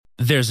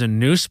There's a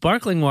new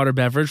sparkling water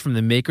beverage from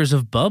the makers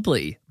of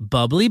Bubbly,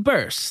 Bubbly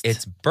Burst.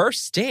 It's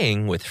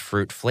bursting with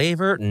fruit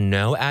flavor,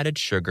 no added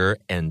sugar,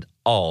 and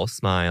all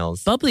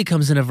smiles. Bubbly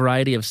comes in a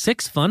variety of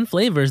 6 fun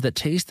flavors that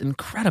taste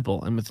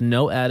incredible. And with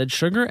no added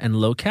sugar and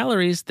low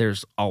calories,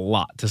 there's a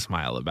lot to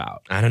smile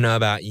about. I don't know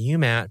about you,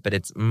 Matt, but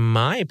it's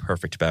my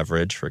perfect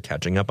beverage for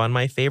catching up on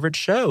my favorite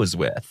shows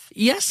with.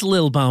 Yes,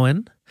 Lil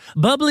Bowen.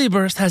 Bubbly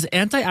Burst has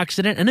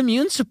antioxidant and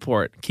immune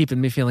support, keeping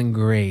me feeling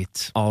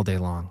great all day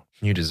long.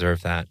 You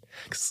deserve that.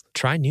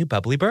 Try new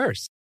Bubbly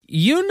Burst.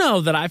 You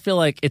know that I feel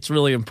like it's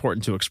really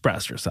important to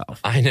express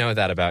yourself. I know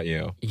that about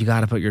you. You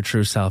got to put your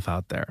true self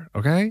out there,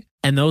 okay?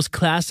 And those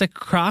classic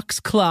Crocs,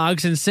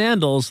 clogs, and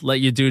sandals let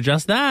you do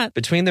just that.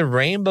 Between the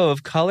rainbow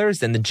of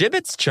colors and the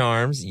Jibbitz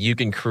charms, you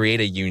can create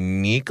a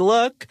unique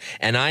look.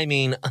 And I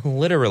mean,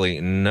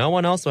 literally, no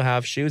one else will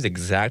have shoes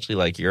exactly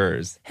like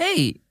yours.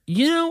 Hey,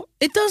 you know,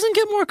 it doesn't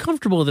get more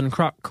comfortable than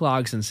Croc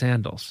clogs and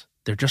sandals.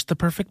 They're just the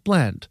perfect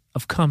blend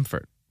of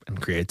comfort and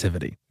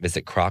creativity.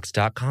 Visit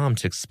crocs.com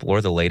to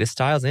explore the latest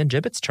styles and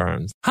Jibbitz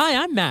charms. Hi,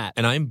 I'm Matt.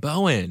 And I'm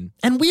Bowen.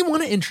 And we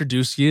want to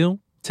introduce you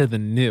to the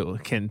new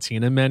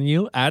Cantina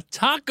menu at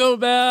Taco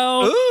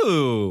Bell.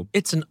 Ooh,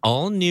 it's an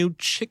all-new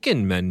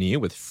chicken menu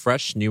with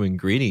fresh new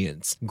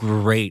ingredients.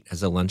 Great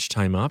as a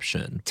lunchtime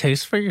option.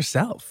 Taste for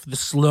yourself. The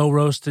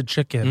slow-roasted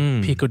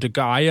chicken, pico de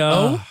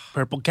gallo,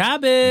 purple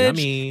cabbage,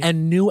 Yummy.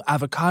 and new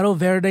avocado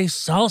verde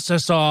salsa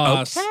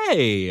sauce.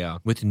 Okay.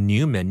 With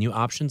new menu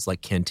options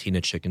like Cantina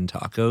chicken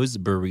tacos,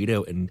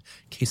 burrito, and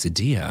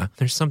quesadilla,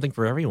 there's something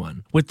for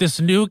everyone. With this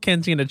new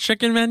Cantina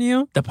chicken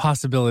menu, the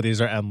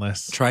possibilities are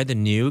endless. Try the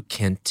new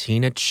Cantina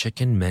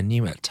chicken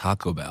menu at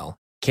Taco Bell.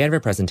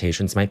 Canva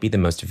presentations might be the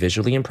most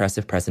visually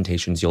impressive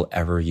presentations you'll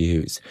ever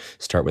use.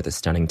 Start with a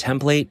stunning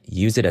template,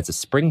 use it as a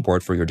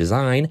springboard for your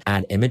design,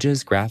 add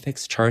images,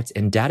 graphics, charts,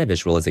 and data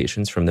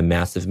visualizations from the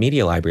massive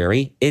media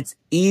library. It's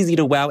easy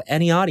to wow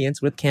any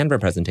audience with Canva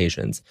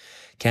presentations.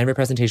 Canva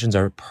presentations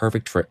are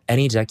perfect for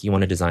any deck you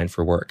want to design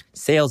for work.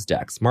 Sales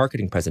decks,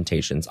 marketing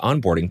presentations,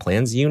 onboarding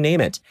plans, you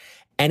name it.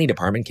 Any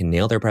department can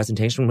nail their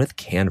presentation with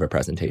Canva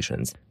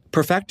presentations.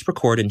 Perfect,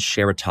 record, and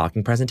share a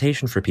talking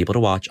presentation for people to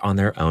watch on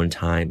their own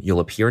time. You'll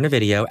appear in a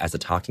video as a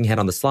talking head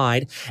on the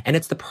slide, and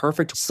it's the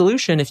perfect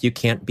solution if you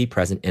can't be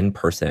present in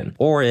person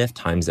or if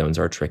time zones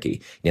are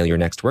tricky. Nail your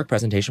next work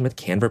presentation with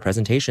Canva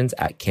presentations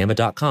at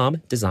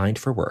canva.com, designed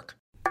for work.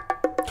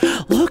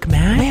 Look,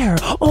 man. Where?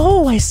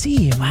 Oh, I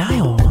see.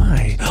 Wow. Oh,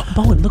 my.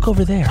 Bowen, look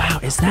over there. Wow,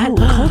 is that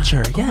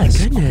culture? Yes.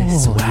 Oh, my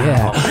goodness. Oh, Wow.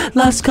 Yeah.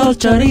 Las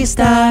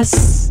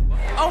culturistas.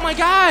 Oh my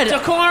God!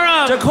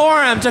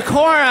 Decorum!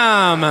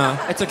 Decorum!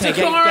 It's okay.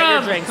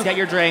 Decorum! Get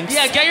your drinks.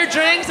 Yeah, get your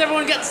drinks.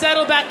 Everyone get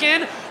settled back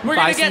in.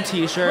 Buy some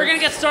t-shirts. We're gonna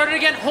get started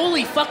again.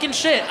 Holy fucking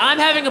shit! I'm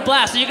having a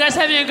blast. Are you guys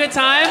having a good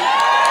time?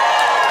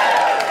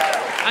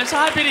 I'm so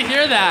happy to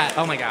hear that.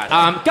 Oh my God.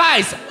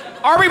 Guys,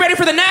 are we ready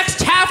for the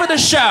next half of the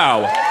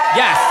show?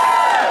 Yes.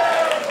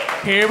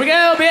 Here we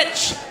go,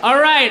 bitch. All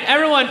right,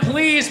 everyone,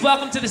 please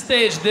welcome to the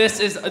stage.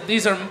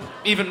 These are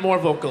even more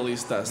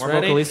vocalistas. More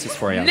Ready? vocalistas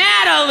for you.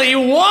 Natalie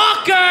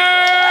Walker!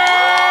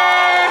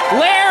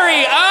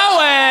 Larry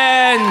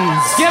Owens!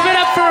 Give it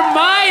up for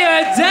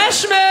Maya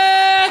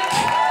Deshmik!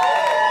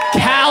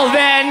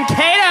 Calvin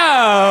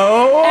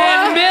Cato!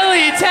 And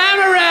Millie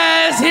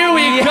Tamarez! Here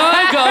we go.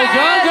 Look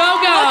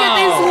at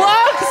these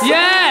looks!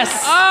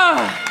 Yes!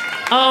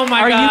 Oh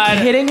my Are God.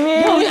 you kidding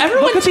me? No,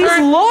 everyone Look at these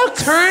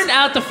looks. turned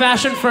out the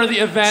fashion for the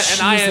event,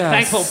 and I am Jesus.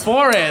 thankful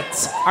for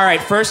it. All right,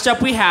 first up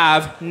we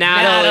have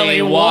Natalie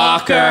Natalie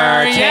Walker.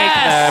 Walker, Take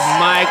yes. the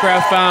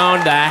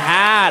microphone, the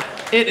hat.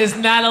 It is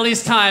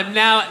Natalie's time.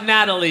 Now,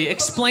 Natalie,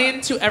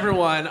 explain to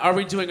everyone, are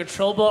we doing a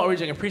troll bowl or are we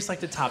doing a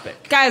pre-selected topic?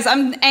 Guys,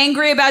 I'm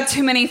angry about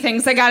too many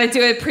things. I gotta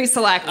do it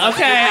pre-select.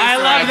 Okay, I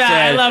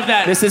love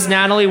that. This is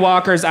Natalie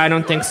Walker's I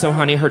Don't Think So,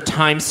 Honey. Her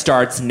time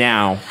starts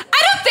now.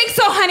 I don't think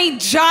so, honey.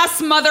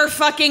 Joss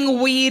motherfucking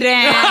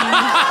Whedon.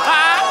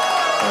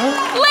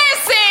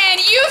 Listen,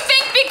 you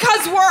think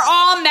because we're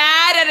all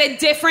mad at a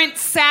different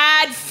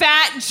sad,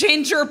 fat,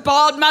 ginger,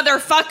 bald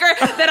motherfucker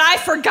that I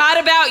forgot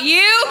about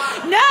you?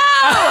 No!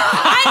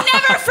 I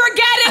never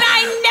forget and I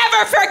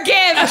never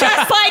forgive.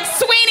 Just like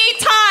Sweeney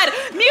Todd,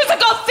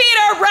 musical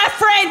theater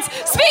reference.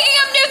 Speaking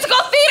of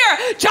musical theater,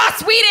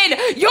 Joss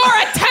Whedon, your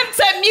attempts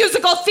at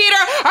musical theater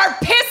are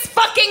piss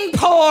fucking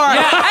poor.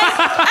 Yeah.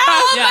 And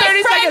all of my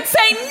 30 friends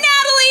say,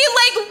 Natalie,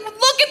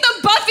 look at the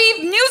Buffy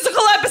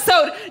musical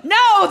episode.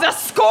 No, the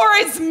score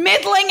is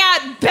middling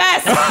at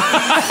best.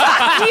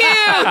 Fuck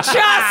you,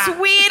 Joss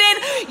Whedon.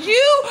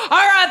 You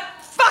are a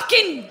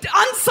fucking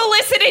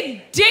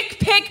unsolicited dick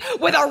pic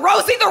with a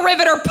Rosie the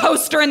Riveter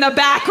poster in the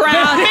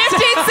background. 15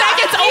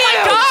 seconds. Oh my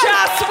God,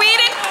 Joss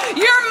Whedon.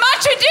 You're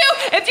much ado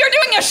if you're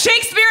doing a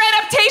Shakespeare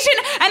adaptation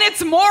and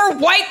it's more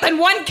white than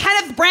one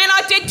Kenneth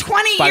Branagh did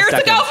 20 5 years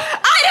seconds. ago.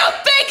 I don't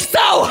think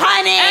so,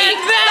 honey. And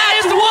that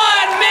is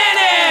 1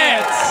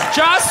 minute!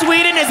 Joss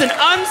Whedon is is an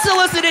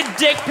unsolicited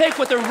dick pic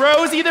with a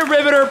Rosie the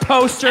Riveter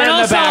poster And in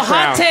the also,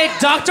 background. hot take,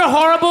 Dr.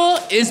 Horrible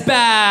is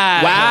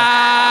bad.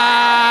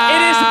 Wow.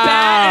 It is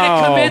bad, and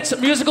it commits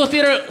musical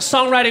theater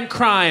songwriting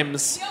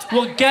crimes.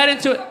 We'll get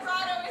into it.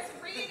 Vibrato is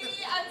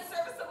reedy and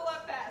serviceable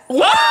at best.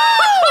 Whoa! I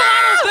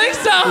don't think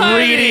so, honey.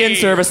 Reedy and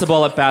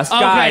serviceable at best.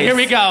 Okay, Guys. here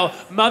we go.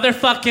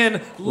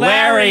 Motherfucking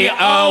Larry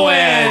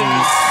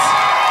Owens.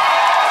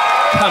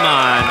 Come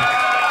on.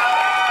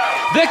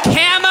 The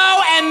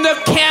camo and the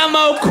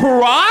camo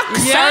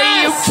Crocs? Yes. Are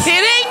you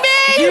kidding me?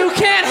 You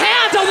can't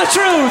handle the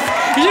truth.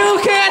 You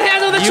can't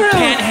handle the You truth.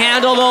 can't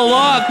handle the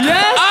look.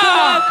 Yes,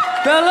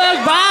 the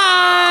look.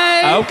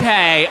 Bye.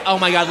 Okay. Oh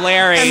my God,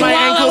 Larry. And my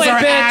ankles are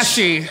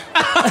ashy.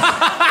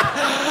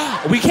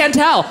 We can't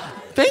tell.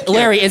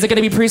 Larry, is it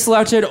going to be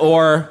pre-selected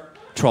or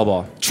troll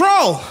ball?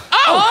 Troll.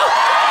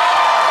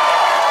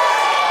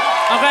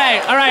 Okay,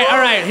 all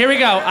right. Here we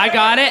go. I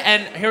got it,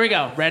 and here we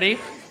go. Ready?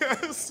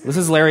 This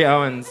is Larry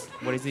Owens.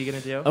 What is he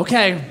going to do?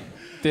 Okay,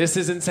 this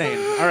is insane.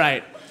 All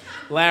right,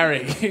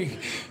 Larry,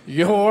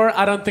 your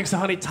I don't think so,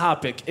 honey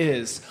topic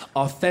is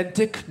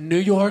authentic New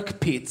York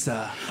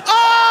pizza.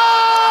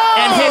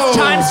 And his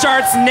time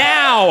starts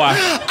now.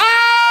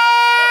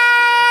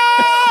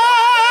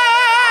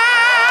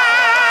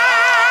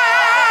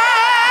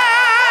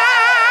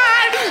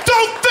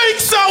 Don't think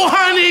so,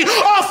 honey.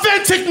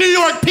 Authentic New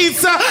York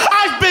pizza.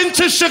 I've been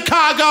to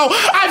Chicago.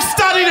 I've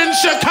studied in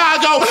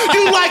Chicago.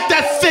 You like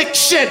that thick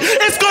shit.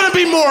 It's gonna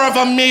be more of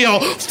a meal.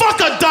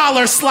 Fuck a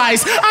dollar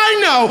slice. I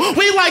know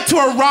we like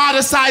to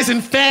eroticize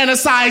and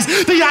fantasize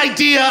the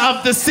idea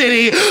of the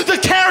city, the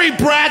Carrie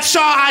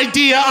Bradshaw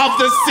idea of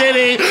the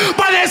city,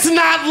 but it's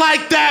not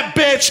like that,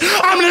 bitch.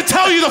 I'm gonna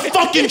tell you the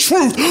fucking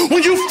truth.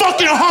 When you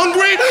fucking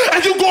hungry and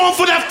you going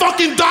for that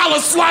fucking dollar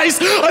slice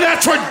of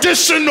that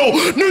traditional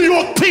New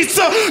York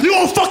pizza, you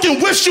gonna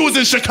fucking wish you was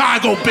in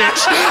Chicago,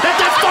 bitch.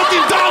 That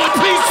fucking dollar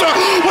pizza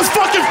was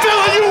fucking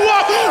filling you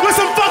up with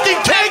some fucking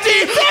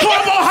cakey,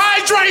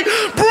 carbohydrate,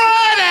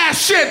 bread ass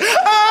shit.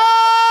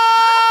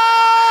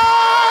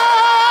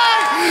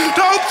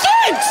 Don't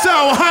think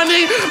so,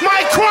 honey.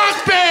 My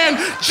Croc band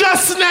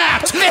just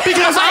snapped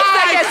because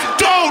I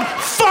don't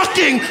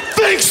fucking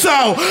think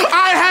so.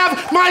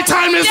 My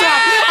time is up.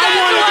 I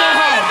want to go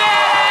home.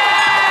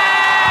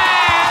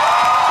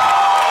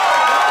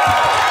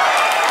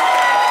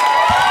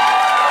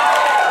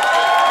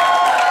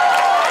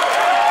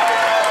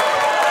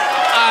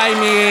 I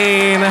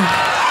mean... And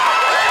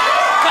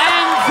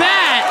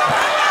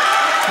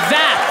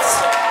that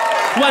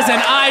was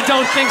an I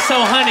don't think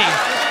so, honey.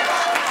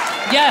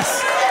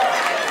 Yes.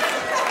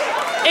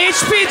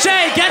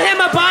 HPJ, get him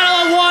a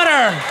bottle of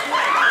water.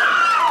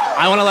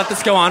 I want to let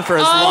this go on for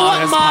as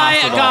long as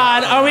possible.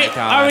 God. Oh my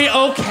Are we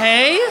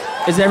okay?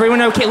 Is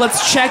everyone okay?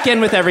 Let's check in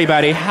with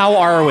everybody. How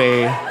are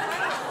we?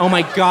 Oh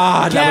my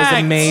God, that was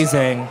Gagged.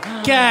 amazing.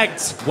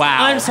 Gagged.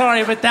 Wow. I'm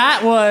sorry, but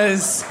that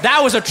was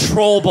a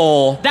troll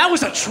bowl.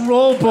 a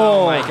troll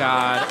bowl. Oh my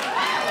God.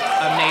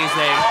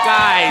 Amazing.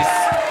 Guys,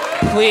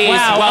 please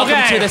welcome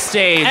to the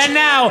stage. And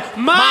now,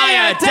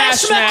 Maya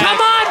Deshmukh. Deshmukh.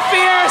 Come on,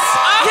 Fierce.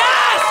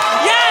 Yes.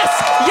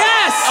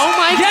 Oh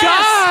my Yes.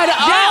 God.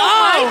 Yeah, Oh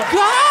my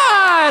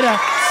God.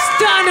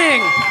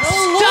 Stunning.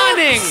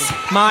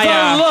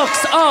 Maya. The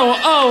looks.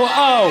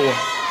 Oh.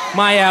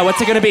 Maya, what's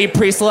it going to be?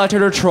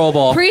 Pre-selected or troll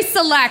bowl?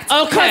 Pre-select.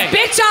 Okay. Cause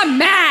bitch, I'm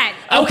mad.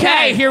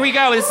 Okay, here we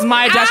go. This is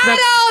Maya Deshmukh.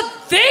 I don't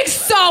think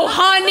so,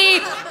 honey.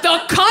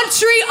 The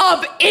country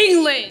of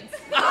England.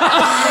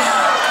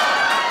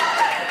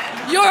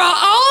 You're an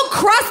old,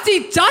 crusty,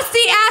 dusty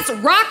ass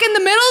rock in the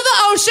middle of the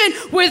ocean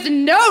with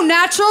no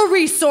natural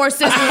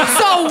resources.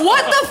 So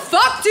what the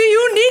fuck do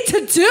you need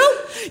to do?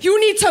 You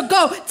need to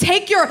go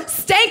take your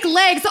stank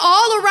legs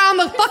all around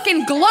the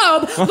fucking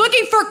globe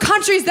looking for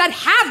countries that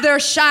have their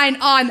shine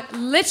on,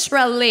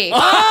 literally.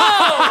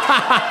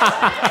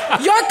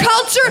 Your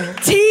culture,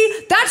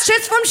 tea, that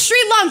shit's from Sri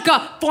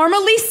Lanka,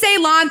 formerly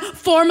Ceylon,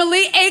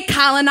 formerly a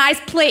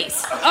colonized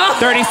place.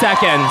 30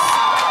 seconds.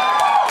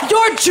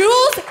 Your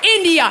jewels,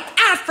 India,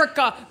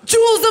 Africa,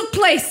 jewels of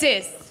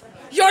places.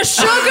 Your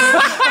sugar,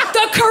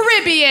 the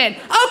Caribbean.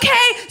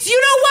 Okay, so you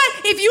know what?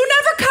 If you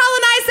never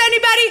colonized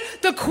anybody,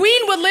 the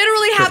queen would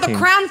literally have a 15.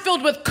 crown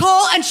filled with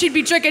coal and she'd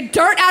be drinking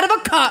dirt out of a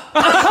cup.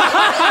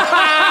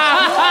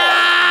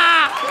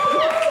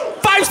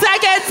 5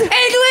 seconds.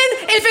 England,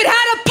 if it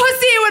had a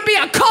pussy, it would be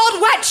a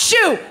cold, wet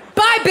shoe.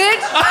 Bye,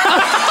 bitch.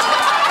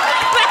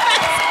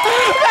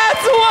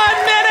 That's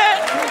 1 minute.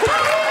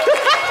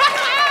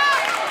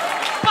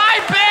 Bye,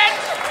 bitch.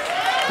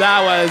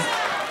 That was...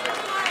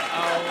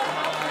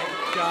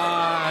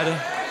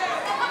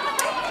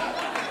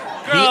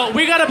 Girl,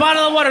 we got a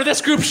bottle of water.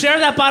 This group, share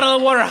that bottle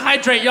of water.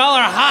 Hydrate. Y'all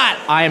are hot.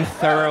 I am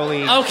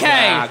thoroughly Okay,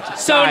 gagged.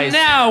 so Guys.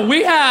 now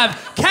we have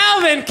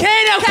Calvin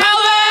Cato.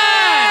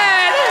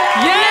 Calvin!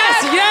 Yes.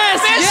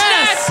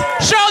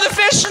 Show the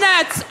fishnet.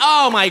 fishnets.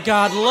 Oh my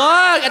God!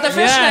 Look at the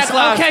fishnet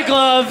gloves. Okay,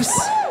 gloves.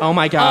 Oh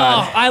my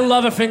God. Oh, I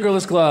love a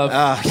fingerless glove.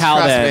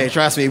 Calvin.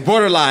 Trust me.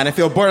 Borderline. I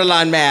feel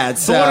borderline mad.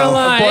 So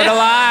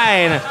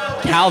Borderline.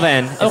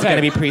 Calvin, is it Okay. going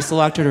to be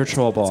pre-selected or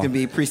troll ball? It's gonna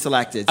be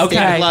pre-selected. Okay.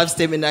 Statement glove,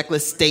 statement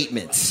necklace,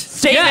 statement.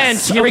 Statement.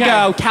 Yes, Here we okay.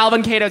 go.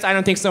 Calvin Cato's I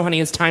Don't Think So, Honey.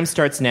 His time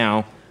starts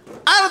now.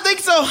 I don't think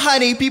so,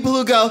 honey. People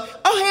who go,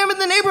 oh, hey, I'm in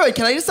the neighborhood.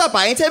 Can I just stop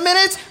by in 10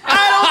 minutes?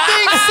 I don't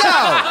think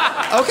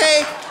so.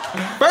 Okay?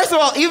 First of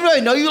all, even though I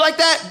know you like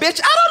that, bitch,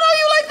 I don't know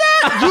you like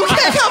that. You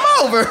can't come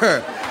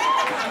over.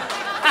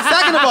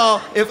 Second of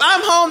all, if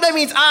I'm home, that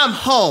means I'm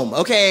home,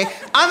 okay?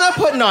 I'm not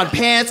putting on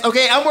pants,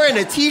 okay? I'm wearing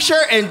a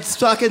t-shirt and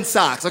fucking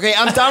socks, okay?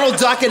 I'm Donald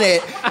Ducking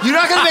it. You're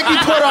not gonna make me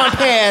put on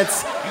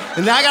pants,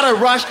 and then I gotta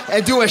rush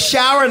and do a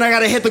shower, and I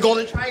gotta hit the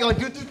golden triangle and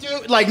do.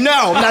 Like, no,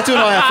 I'm not doing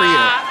all that for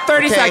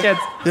you. 30 seconds.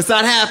 It's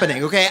not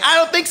happening, okay? I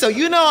don't think so.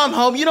 You know I'm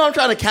home. You know I'm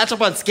trying to catch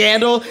up on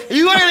Scandal. Are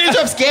you gonna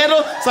interrupt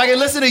Scandal so I can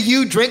listen to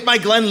you drink my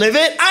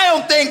Glenlivet? I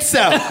don't think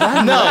so.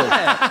 No,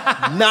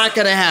 not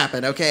gonna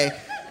happen, okay?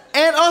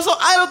 And also,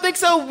 I don't think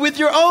so with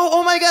your,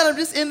 oh my God, I'm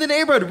just in the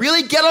neighborhood.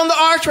 Really get on the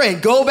R train.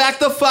 Go back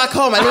the fuck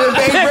home. I live in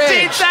Bay 15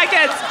 Bridge.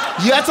 seconds.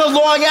 That's a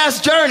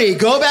long-ass journey.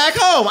 Go back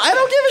home. I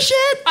don't give a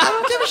shit. I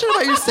don't give a shit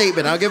about your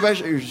statement. I don't give a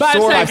shit about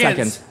your 5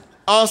 seconds.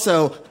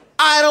 Also,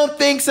 I don't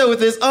think so with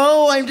this,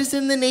 oh, I'm just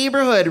in the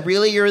neighborhood.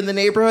 Really, you're in the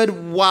neighborhood?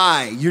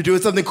 Why? You're doing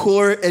something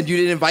cooler and you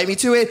didn't invite me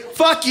to it?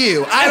 Fuck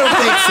you. I don't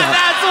think so.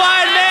 That's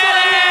 1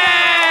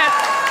 minute.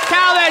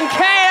 Calvin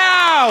Cato.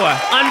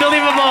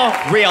 Unbelievable.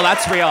 Real,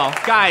 that's real.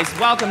 Guys,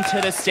 welcome to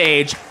the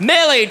stage,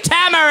 Millie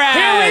Tamarez.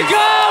 Here we go.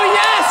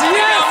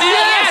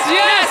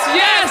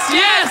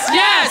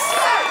 Yes.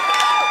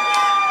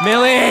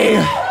 Millie.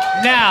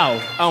 Now,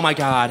 Oh my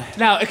God.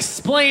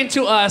 explain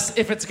to us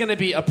if it's going to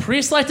be a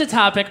pre-selected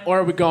topic or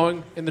are we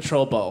going in the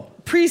troll bowl?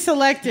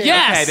 Pre-selected.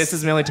 Yes. Okay, this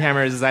is Millie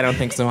Tamarez's I Don't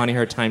Think So, Honey.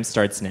 Her time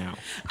starts now.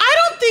 I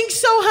don't think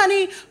so,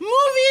 honey.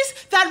 Movies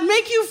that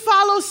make you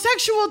follow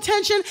sexual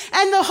tension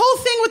and the whole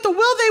thing with the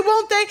will they,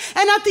 won't they,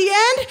 and at the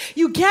end,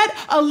 you get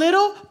a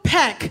little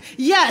peck.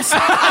 Yes,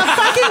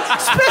 fucking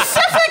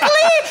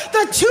specifically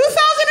the 2005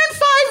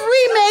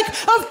 remake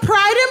of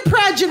Pride and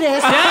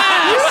Prejudice.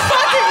 You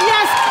fucking,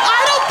 yes, I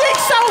don't think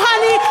so,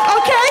 honey,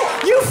 okay?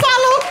 You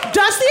follow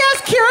dusty-ass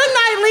Keira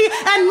Knightley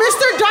and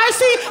Mr.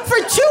 Darcy for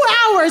 2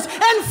 hours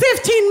and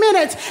 15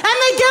 minutes, and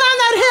they get on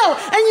that hill,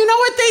 and you know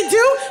what they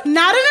do?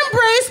 Not an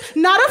embrace,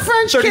 not a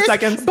French 30 kiss,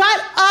 seconds. but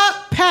a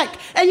peck.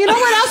 And you know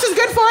what else is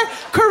good for it?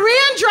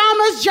 Korean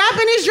dramas,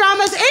 Japanese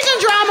dramas, Asian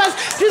dramas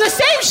do the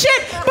same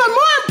shit, but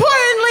more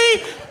importantly,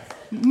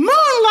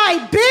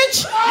 Moonlight,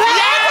 bitch. The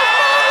end of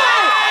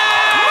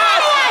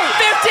Moonlight.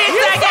 15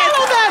 You seconds.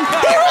 follow them.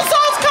 He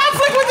resolves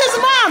conflict with his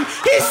mom.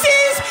 He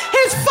sees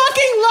his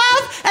fucking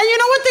love, and you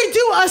know what they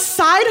do? A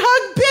side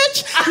hug, bitch.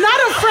 Not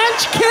a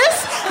French kiss.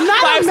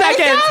 Not 5 a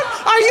seconds.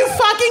 makeout. Are you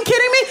fucking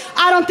kidding me?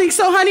 I don't think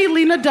so, honey.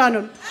 Lena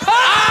Dunham.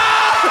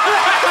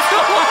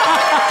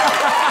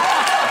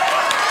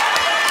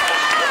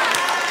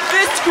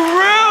 This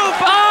group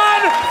on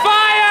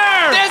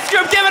fire! This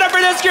group, give it up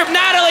for this group.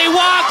 Natalie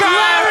Walker,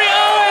 Larry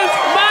Owens,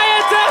 Maya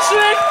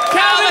Deshwick,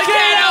 Calvin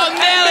Cato,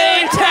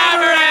 Millie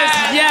Tamarez.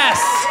 Yes.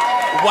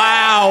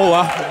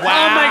 Wow.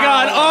 Oh my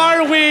God,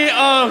 are we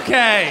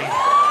okay?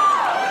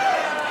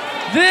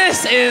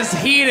 This is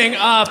heating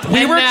up.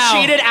 We And were now-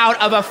 cheated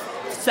out of a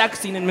sex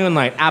scene in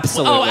Moonlight.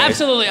 Absolutely. Oh,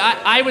 absolutely.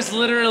 I was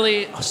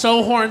literally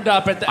so horned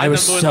up at the I end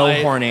was of so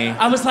Moonlight. horny.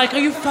 I was like, are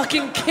you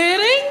fucking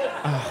kidding?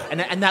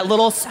 And that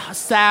little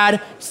sad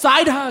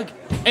side hug.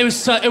 It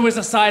was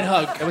a side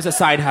hug. It was a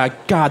side hug.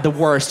 God, the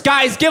worst.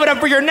 Guys, give it up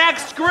for your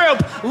next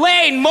group,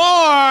 Lane Moore.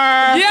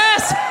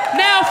 Yes!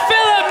 Now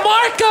Philip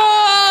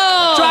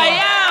Markle!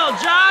 Jael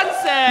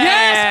Johnson.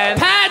 Yes!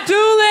 Pat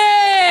Dooley!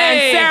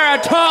 And Sarah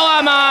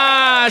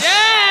Tolamash.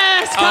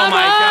 Yes! Come Oh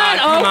my God,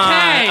 come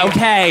okay. on.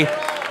 Okay.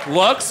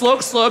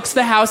 Looks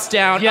the house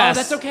down. Yes. Oh,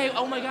 that's okay.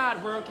 Oh my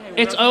God, we're okay.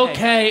 It's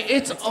okay.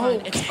 It's fine.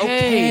 okay. It's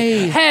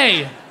okay.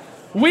 Hey,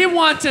 we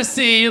want to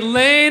see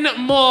Lane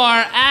Moore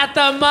at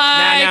the mic.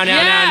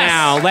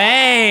 Now.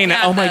 Lane.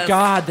 got Oh my this.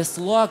 God, this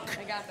look.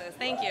 I got this.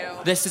 Thank you.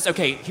 This is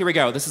okay. Here we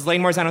go. This is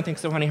Lane Moore's I Don't Think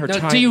So, Honey. Her No,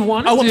 time. do you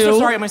want to Oh, do? I'm so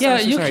sorry. I'm so yeah,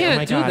 sorry. you Oh can't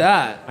my do God.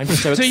 that. I'm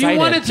just so Do excited. you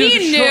want to do He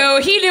the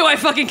short- knew. He knew I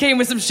fucking came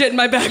with some shit in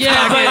my back Yeah,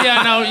 pocket.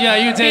 but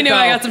you did. He knew though.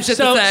 I got some shit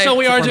to so, say. So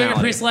we are It's a doing a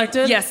formality.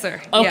 pre-selected. Yes,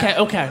 sir. Okay.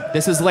 Yeah. Okay.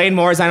 This is Lane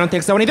Moore's I Don't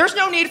Think So, Honey. There's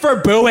no need for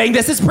booing.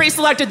 This is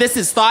pre-selected. This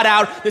is thought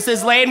out. This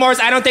is Lane Moore's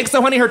I Don't Think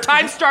So, Honey. Her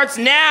time starts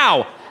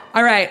now.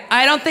 All right.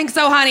 I don't think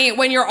so, honey.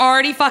 When you're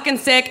already fucking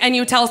sick and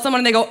you tell someone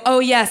and they go, oh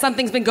yeah,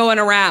 something's been going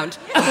around.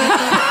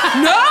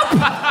 Nope.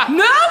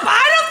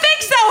 I don't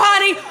think so,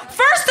 honey.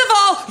 First of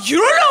all, you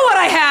don't know what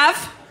I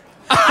have.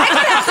 I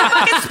could have some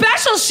fucking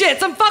special shit,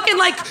 some fucking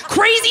like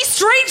crazy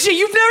strange shit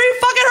you've never even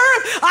fucking heard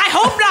of. I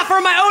hope not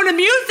for my own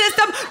immune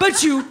system,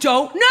 but you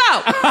don't know.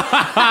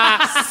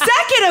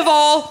 Second of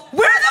all,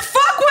 where the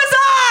fuck was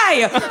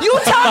I? You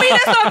tell me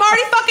this, so I'm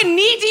already fucking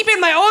knee deep in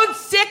my own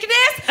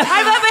sickness.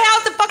 I left my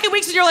house at fucking fucking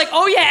weeks and you're like,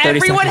 oh yeah, 30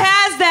 everyone seconds.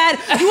 has that.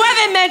 You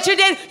haven't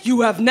mentioned it.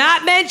 You have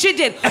not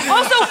mentioned it.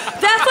 Also,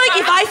 that's like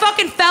if I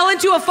fucking fell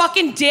into a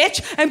fucking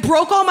ditch and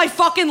broke all my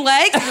fucking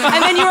legs,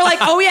 and then you were like,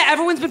 oh yeah,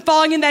 everyone's been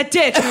falling in that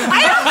ditch.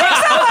 I don't think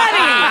so,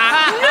 honey.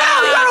 No,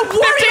 you gotta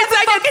worry about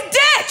the fucking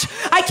ditch.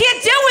 I can't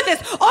deal with this.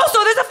 Also,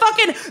 there's a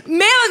fucking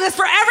mailing list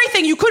for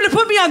everything. You couldn't have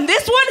put me on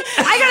this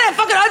one. I gotta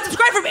fucking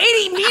unsubscribe from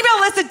 80 email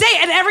lists a day,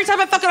 and every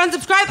time I fucking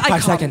unsubscribe, I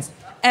 5 seconds.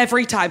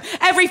 Every time.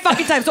 Every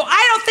fucking time. So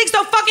I don't think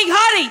so fucking,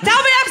 honey. Tell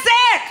me I'm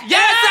sick.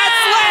 Yes,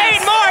 that's Slade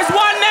Mars.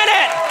 1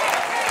 minute.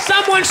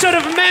 Someone should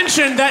have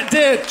mentioned that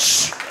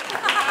ditch.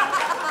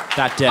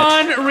 That ditch.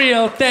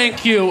 Unreal.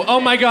 Thank you. Oh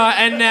my God.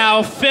 And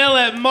now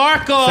Philip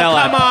Markle.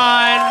 Philip. Come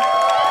on.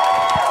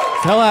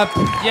 Philip.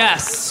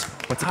 Yes.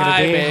 What's it gonna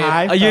Hi, be? babe.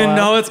 Hi, You Philip.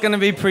 know it's gonna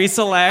be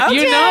pre-select.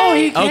 You know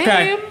he came.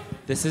 Okay.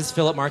 This is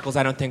Philip Markle's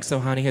I Don't Think So,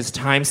 Honey. His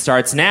time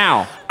starts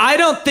now. I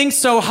don't think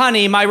so,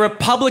 honey. My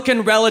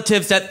Republican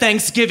relatives at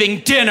Thanksgiving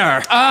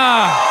dinner.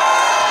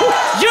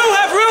 You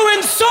have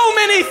ruined so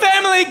many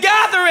family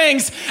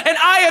gatherings, and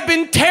I have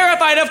been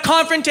terrified of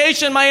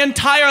confrontation my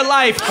entire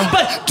life.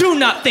 But do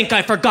not think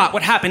I forgot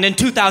what happened in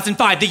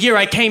 2005, the year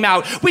I came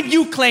out, when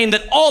you claimed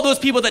that all those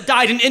people that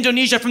died in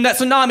Indonesia from that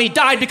tsunami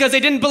died because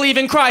they didn't believe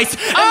in Christ.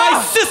 And my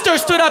sister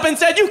stood up and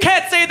said, you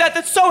can't say that,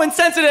 that's so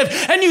insensitive.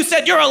 And you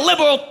said, you're a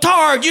liberal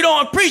tard, you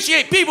don't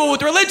appreciate people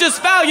with religious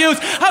values.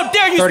 How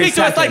dare you 30 speak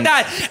to us like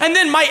seconds. that? And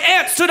then my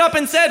aunt stood up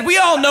and said, we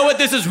all know what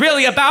this is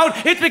really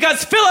about. It's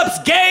because Philip's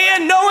gay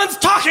and no one's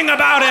talking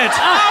about it.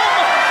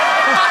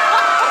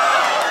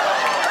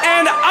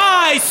 And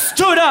I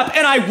stood up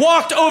and I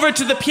walked over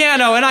to the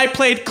piano and I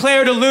played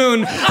Claire de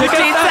Lune because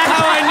that's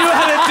how I knew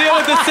how to deal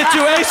with the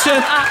situation.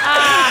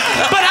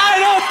 But I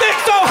don't think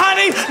so,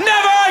 honey.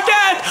 Never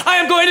again. I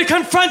am going to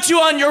confront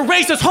you on your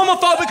racist,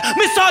 homophobic,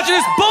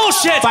 misogynist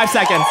bullshit. 5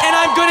 seconds. And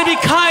I'm going to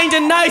be kind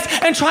and nice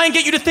and try and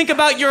get you to think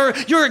about your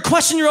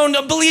question your own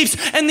beliefs.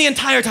 And the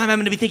entire time I'm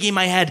going to be thinking in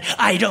my head,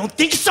 I don't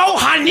think so,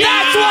 honey.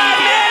 That's 1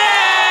 minute!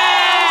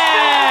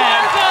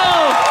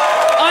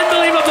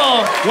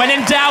 Unbelievable. When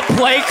in doubt,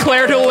 play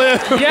Claire de Lune.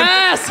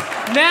 Yes.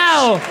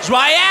 Now.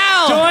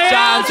 Joelle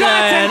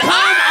Johnson. Come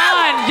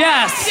on.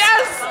 Yes.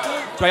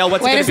 Joelle,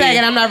 what's Wait it a gonna be?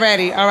 second, I'm not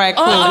ready. All right,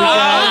 cool. Here we go.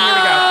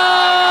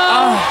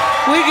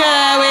 We good.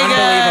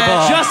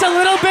 Unbelievable. Just a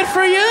little bit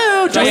for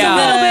you. Just Yeah. a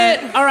little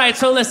bit. All right,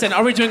 so listen.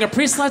 Are we doing a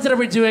pre-select or are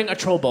we doing a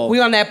troll bowl? We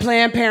on that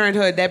Planned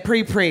Parenthood, that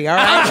pre-pre, all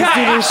right? Let's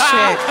do this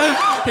shit.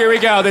 Here we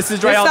go. This is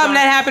There's Joelle something Johnson.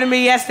 that happened to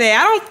me yesterday.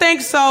 I don't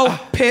think so,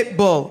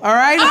 Pitbull, all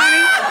right,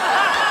 honey?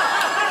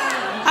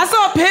 I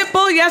saw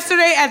Pitbull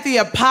yesterday at the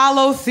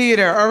Apollo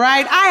Theater, all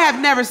right? I have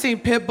never seen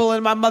Pitbull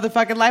in my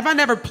motherfucking life. I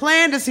never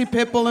planned to see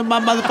Pitbull in my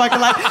motherfucking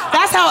life.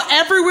 That's how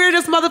everywhere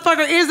this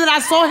motherfucker is that I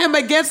saw him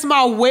against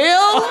my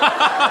will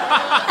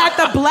at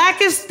the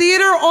blackest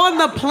theater on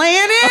the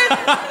planet.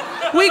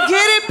 We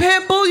get it,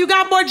 Pitbull. You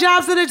got more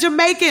jobs than a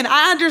Jamaican.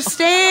 I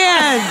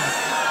understand.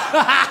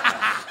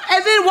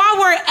 And then while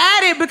we're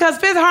at it, because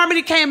Fifth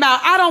Harmony came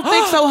out, I don't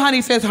think so,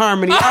 honey, Fifth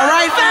Harmony. All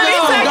right? So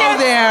let's just go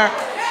there.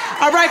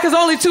 All right, because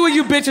only 2 of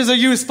you bitches are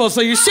useful,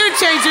 so you should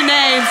change your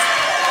names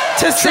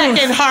to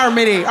Second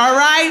Harmony, all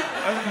right?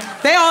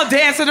 They all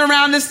dancing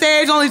around the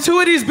stage. Only 2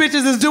 of these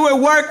bitches is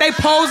doing work. They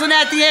posing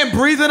at the end,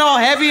 breathing all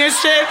heavy and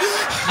shit.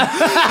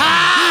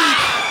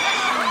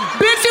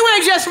 Bitch, you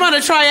ain't just run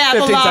a 15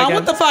 triathlon. seconds.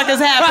 What the fuck is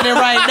happening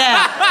right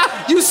now?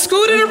 You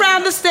scooted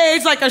around the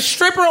stage like a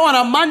stripper on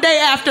a Monday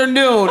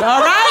afternoon,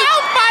 all right?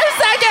 5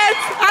 seconds.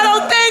 I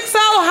don't think so,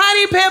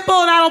 honey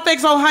Pitbull, and I don't think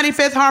so, honey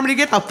Fifth Harmony.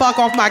 Get the fuck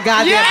off my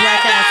goddamn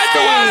black ass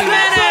stage.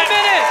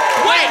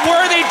 What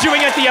were they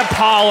doing at the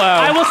Apollo?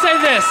 I will say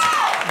this.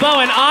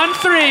 Bowen, on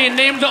 3,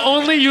 name the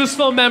only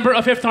useful member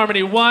of Fifth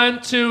Harmony.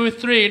 1, 2,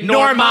 3.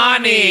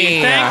 Normani.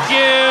 Thank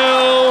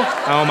you.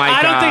 Oh my God.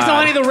 I don't think so,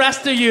 honey. The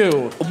rest of you.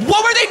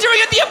 What were they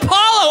doing at the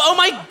Apollo? Oh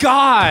my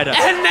God.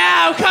 And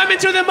now coming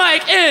to the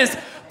mic is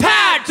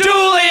Pat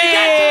Dooley.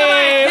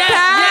 Yes,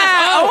 yes.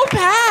 Oh,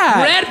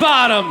 Pat. Red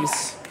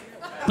bottoms.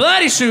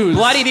 Bloody shoes.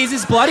 These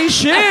is bloody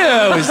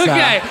shoes.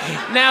 Okay.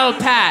 Now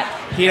Pat.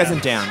 He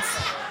doesn't dance.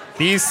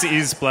 This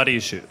is bloody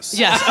shoes.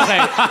 Yes. Okay.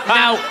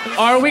 Now,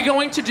 are we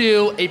going to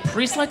do a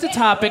pre-selected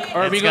topic,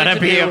 or are we It's going gonna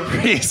to be do a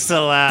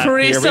pre-select.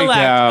 pre-select? Here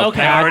we go.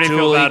 Okay. I already feel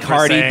Dooley, bad for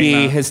Cardi saying B,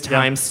 that. his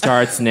time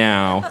starts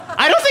now.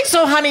 I don't think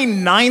so, honey.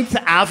 9th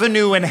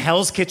Avenue in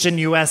Hell's Kitchen,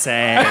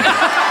 USA.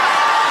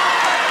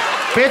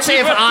 Bitch,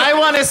 if I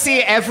want to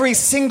see every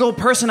single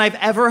person I've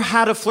ever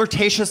had a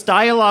flirtatious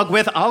dialogue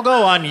with, I'll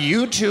go on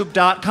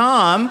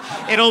YouTube.com.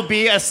 It'll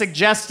be a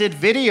suggested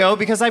video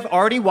because I've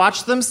already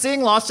watched them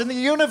sing Lost in the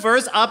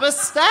Universe up a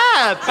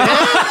step, bitch.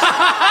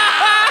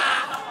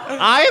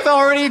 I've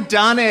already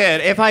done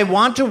it. If I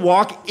want to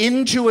walk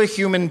into a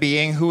human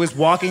being who is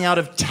walking out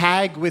of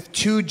Tag with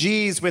 2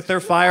 Gs with their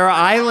Fire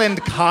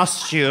Island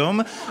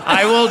costume,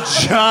 I will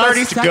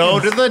just go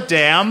to the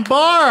damn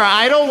bar.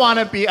 I don't want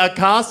to be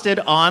accosted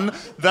on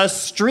the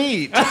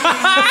street.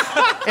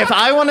 If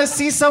I want to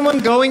see someone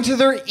going to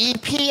their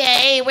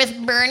EPA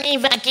with Bernie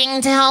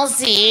fucking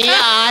Tulsi,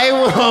 I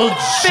will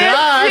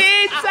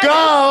just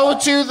go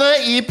to the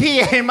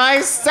EPA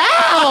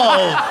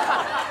myself.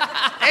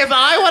 If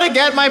I want to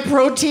get my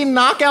protein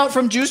knockout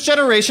from Juice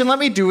Generation, let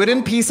me do it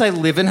in peace. I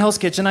live in Hell's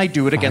Kitchen. I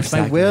do it against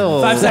my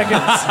will. 5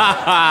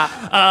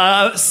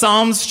 seconds.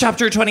 Psalms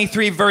chapter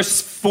 23,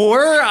 verse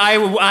 4.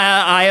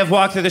 I have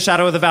walked through the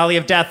shadow of the valley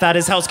of death. That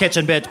is Hell's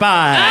Kitchen, bitch.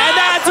 Bye. And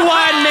that's 1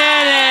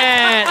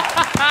 minute.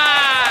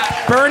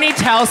 Bernie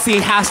Tulsi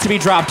has to be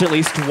dropped at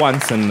least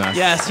once in this.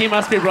 Yes, he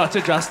must be brought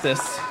to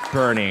justice.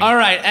 Bernie. All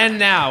right, and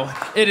now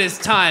it is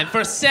time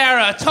for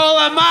Sarah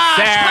Tolomash.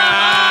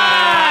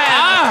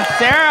 Sarah.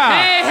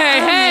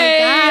 Hey.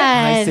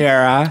 Hi,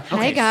 Sarah.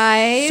 Hi,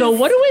 guys. So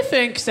what do we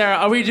think, Sarah?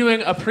 Are we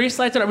doing a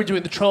pre-selected or are we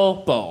doing the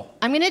Troll Bowl?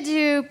 I'm going to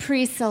do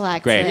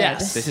pre-selected. Great.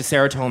 Yes. This is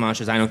Sarah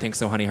Tolomash's I Don't Think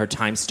So, Honey. Her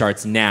time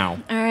starts now.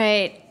 All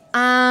right.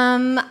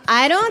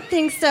 I don't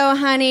think so,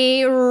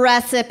 honey.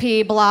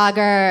 Recipe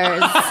bloggers.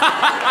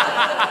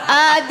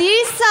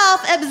 These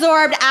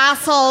self-absorbed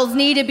assholes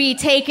need to be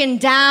taken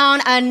down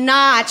a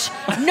notch.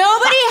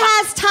 Nobody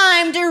has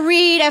time to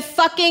read a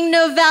fucking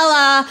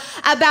novella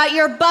about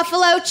your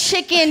buffalo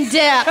chicken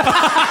dip.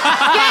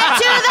 Get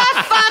to the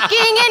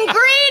fucking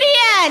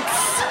ingredients.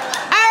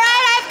 All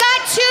right, I've got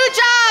 2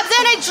 jobs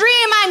and a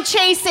dream I'm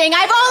chasing.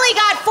 I've only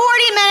got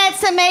 40 minutes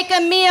to make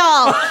a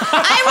meal.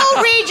 I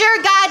will read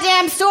your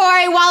goddamn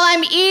story while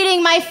I'm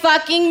eating my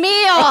fucking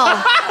meal.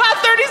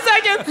 30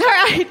 seconds. All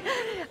right.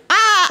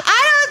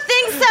 I don't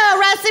think so,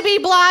 recipe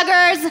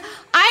bloggers.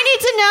 I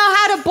need to know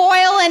how to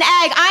boil an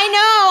egg. I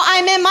know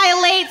I'm in my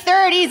late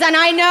 30s and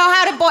I know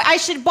how to I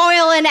should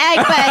boil an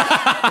egg, but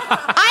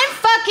I'm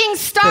fucking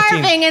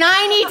starving 15. and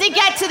I need to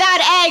get to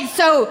that egg,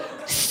 so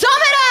sum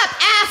it up,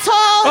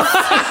 assholes!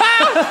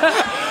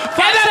 5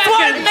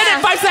 seconds. 1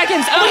 minute, 5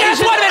 seconds. Oh, yes,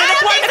 1 minute.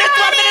 It's 1 minute. It's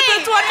 1 minute.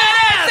 It's 1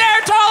 minute.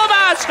 Sarah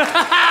Tolomash.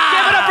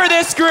 Give it up for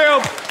this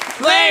group.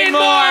 Lane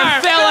Moore,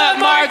 Philip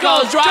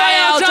Markle,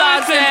 Dryell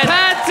Johnson,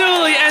 Pat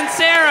Dooley, and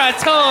Sarah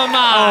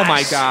Tolomash. Oh,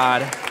 my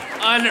God.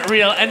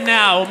 Unreal. And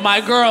now my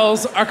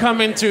girls are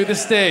coming to the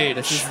stage.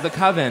 This is the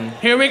coven.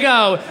 Here we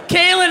go.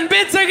 Kaylin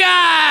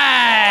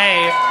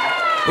Bitterguy.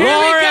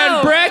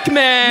 Lauren Brickman.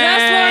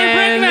 Yes, Lauren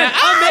Brickman.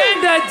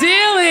 Amanda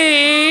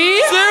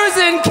Dealey.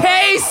 Susan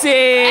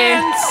Casey.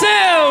 And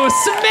Sue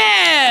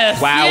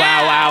Smith. Wow,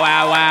 Yeah. wow.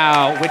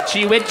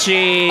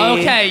 Witchy.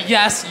 Okay,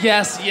 yes.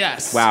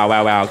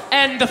 Wow.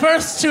 And the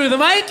first to the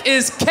mic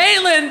is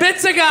Kaylin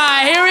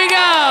Bitterguy. Here we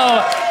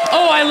go.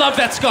 Oh, I love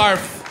that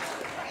scarf.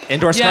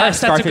 Indoor scarf. Yes,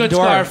 that's a good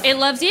indoor. scarf. It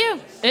loves you.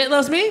 It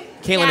loves me.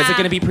 Kaylin, is it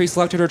going to be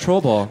pre-selected or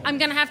Troll Bowl? I'm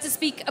going to have to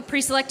speak a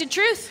pre-selected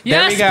truth.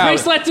 There we go.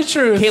 Pre-selected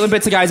truth. Kaylin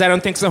Bitterguy, I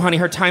Don't Think So, Honey.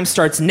 Her time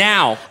starts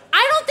now.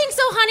 I don't think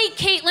so, honey.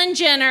 Caitlyn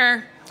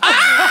Jenner.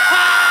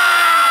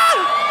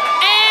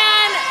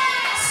 And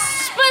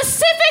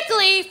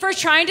specifically for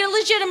trying to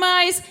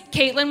legitimize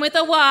Caitlyn with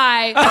a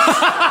Y.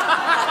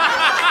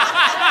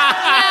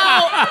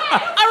 Now,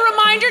 a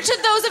reminder to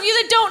those of you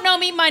that don't know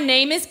me, my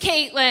name is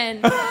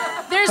Caitlyn.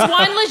 There's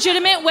one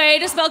legitimate way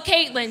to spell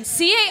Caitlyn.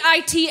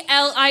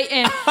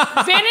 Caitlin.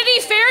 Vanity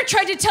Fair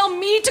tried to tell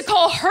me to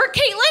call her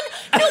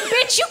Caitlyn. No,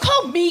 bitch, you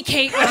call me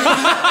Caitlyn.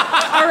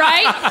 All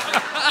right?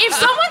 If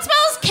someone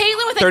spells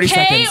Caitlyn with a 30 K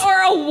seconds.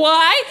 or a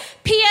Y,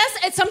 P.S.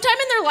 at some time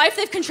in their life,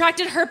 they've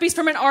contracted herpes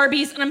from an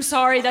Arby's, and I'm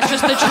sorry, that's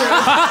just the truth.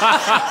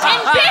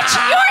 And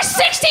bitch, you're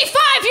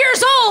 65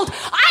 years old.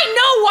 I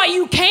know why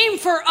you came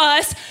for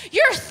us.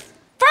 You're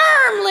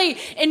firmly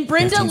in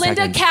Brenda, 15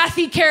 Linda, seconds.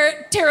 Kathy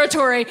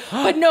territory.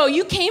 But no,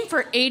 you came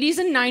for 80s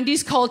and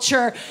 90s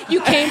culture.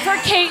 You came for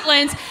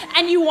Caitlyn's,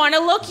 and you want to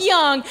look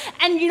young.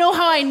 And you know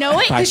how I know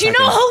it? 5 Because you know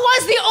seconds. who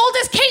was the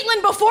oldest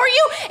Caitlyn before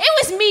you? It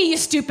was me, you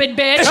stupid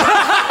bitch. And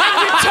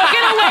you took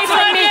it away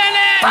from me.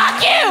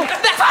 Fuck you!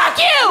 Fuck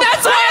you!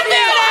 That's 1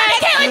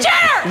 minute! Caitlyn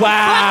Jenner!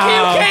 Wow. Fuck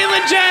you,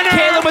 Caitlyn Jenner.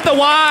 Kaylin with the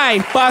Y.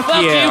 Fuck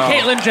Fuck you. you,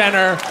 Caitlyn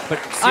Jenner. But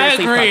I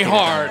seriously, agree fuck you.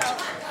 hard.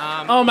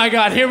 Oh my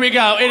God, here we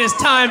go. It is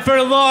time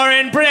for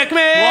Lauren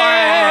Brickman.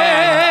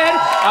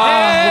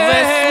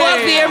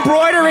 Look, the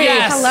embroidery.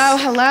 Yes. Hello.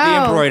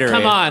 The embroidery.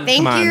 Come on.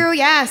 Thank you.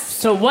 Yes.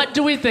 So what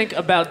do we think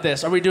about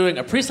this? Are we doing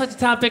a pre-selected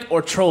topic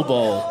or Troll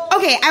Bowl?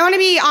 Okay, I want to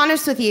be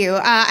honest with you.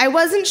 I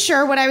wasn't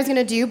sure what I was going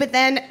to do, but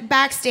then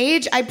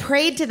backstage, I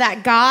prayed to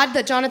that God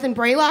that Jonathan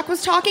Braylock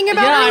was talking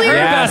about Yeah, earlier. I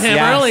heard about him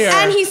earlier.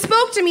 And he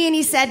spoke to me and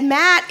he said,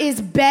 Matt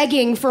is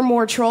begging for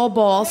more Troll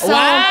Bowl. So,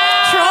 Wow.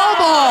 Troll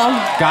Bowl.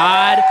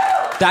 God.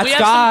 That's we have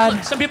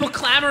God. some people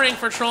clamoring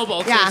for Troll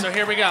Bowl too, Yeah. so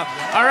here we go.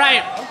 All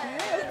right,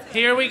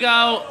 here we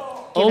go.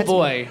 Oh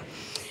boy.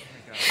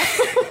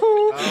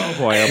 Oh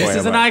boy. This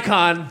is an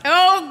icon.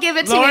 Oh, give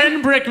it to me.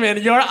 Lauren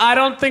Brickman, your I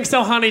Don't Think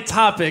So Honey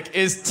topic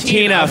is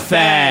Tina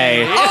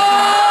Fey. Oh!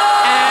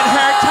 And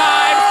her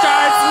time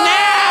starts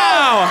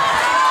now.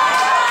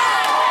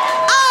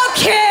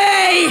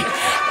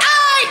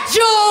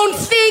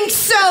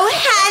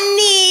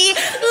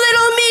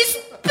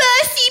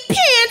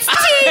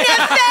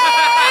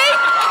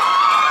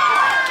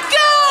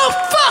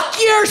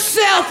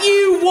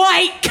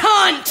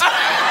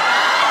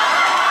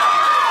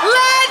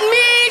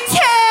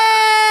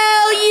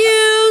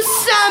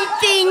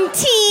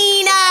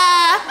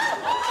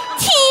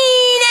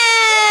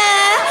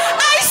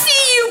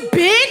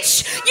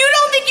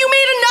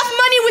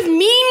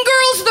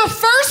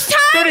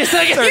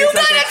 seconds. You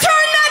gotta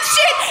turn that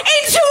shit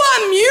into a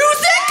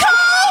musical?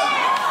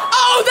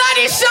 Oh, that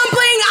is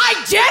something I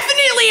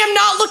definitely am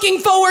not looking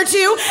forward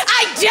to.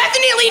 I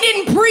definitely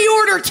didn't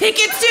pre-order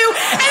tickets to,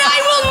 and I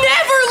will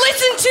never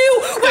listen to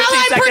while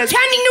I'm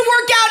pretending to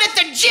work out at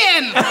the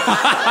gym.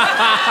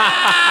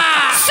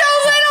 So,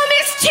 little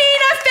Miss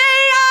Tina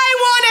Fey, I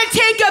want to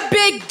take a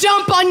big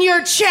dump on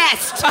your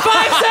chest. 5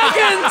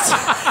 seconds.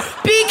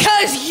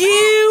 Because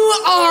you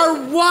are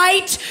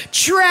white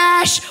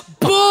trash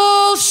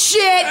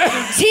bullshit.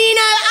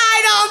 Tina, I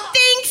don't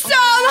think so,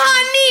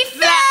 honey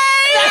Faye.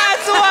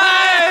 That's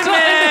 1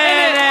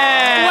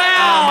 minute.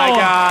 Wow. Oh my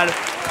God.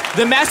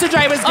 The message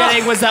I was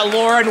getting was that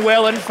Lauren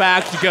will, in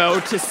fact, go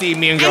to see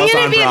Mean I'm Girls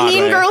gonna on be Broadway.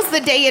 at Mean Girls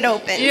the day it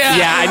opens.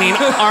 Yeah, I mean,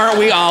 aren't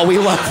we all? We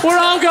love. We're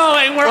all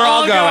going. We're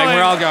all going.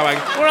 We're all going.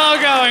 We're all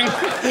going.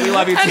 We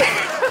love you too.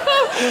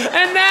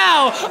 And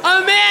now,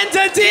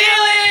 Amanda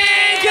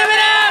Dealing! Give it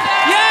up!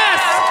 Yes!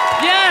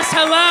 Yes,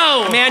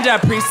 hello! Amanda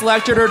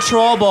pre-selected her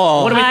troll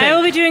bowl. What do we think? I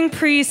will be doing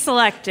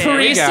pre-selected.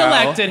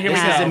 Pre-selected, here we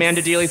This go. is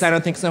Amanda Dealey's I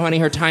Don't Think So, Honey.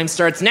 Her time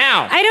starts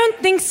now. I don't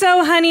think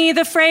so, honey.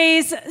 The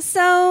phrase,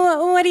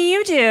 so what do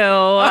you do?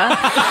 Oh,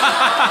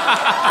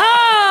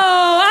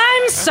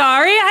 I'm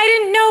sorry. I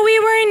didn't know we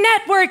were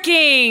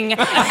networking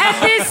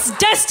at this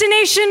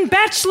destination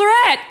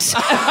bachelorette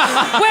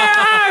where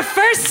our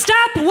first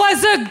stop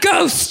was a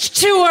ghost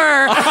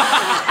tour.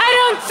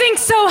 I don't think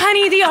so,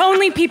 honey. The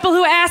only people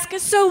who ask,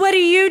 so what do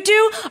you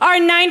do, are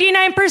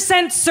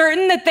 99%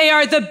 certain that they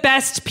are the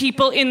best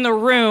people in the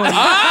room.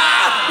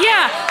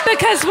 Yeah,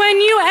 because when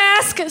you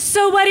ask,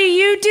 so what do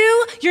you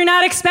do, you're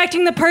not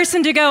expecting the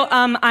person to go,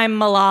 I'm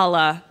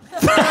Malala.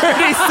 30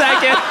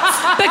 seconds.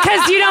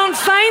 Because you don't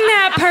find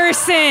that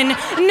person.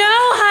 No,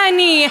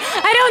 honey.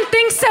 I don't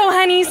think so,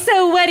 honey.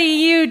 So what do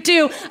you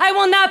do? I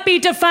will not be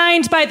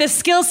defined by the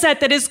skill set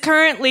that is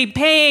currently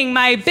paying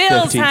my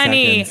bills, 15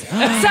 honey.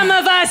 seconds. Some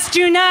of us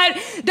do not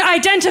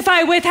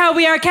identify with how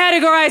we are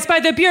categorized by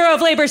the Bureau of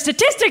Labor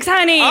Statistics,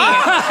 honey.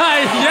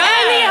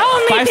 And the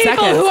only 5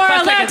 people seconds. who are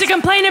 5 allowed seconds. to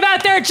complain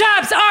about their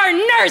jobs are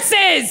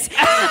nurses.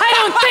 I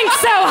don't think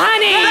so,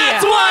 honey.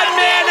 That's 1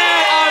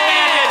 minute!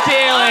 Amanda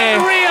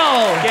Dealing! Unreal!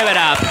 Give it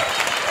up.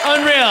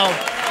 Unreal.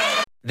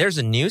 There's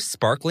a new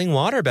sparkling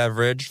water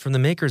beverage from the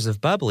makers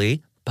of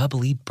Bubbly,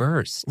 Bubbly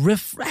Burst.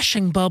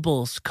 Refreshing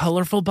bubbles,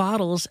 colorful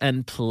bottles,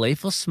 and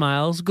playful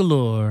smiles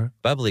galore.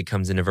 Bubbly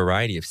comes in a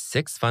variety of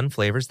 6 fun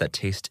flavors that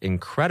taste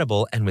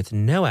incredible, and with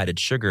no added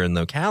sugar and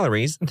low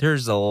calories,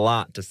 there's a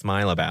lot to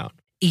smile about.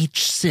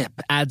 Each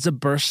sip adds a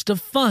burst of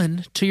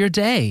fun to your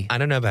day. I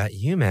don't know about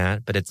you,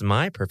 Matt, but it's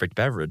my perfect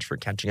beverage for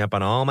catching up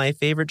on all my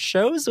favorite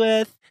shows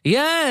with.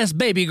 Yes,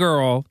 baby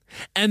girl.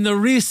 And the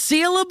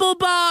resealable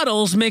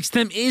bottles makes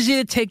them easy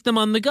to take them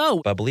on the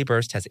go. Bubbly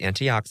Burst has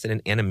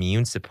antioxidant and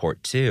immune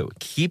support too,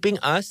 keeping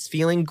us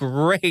feeling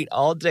great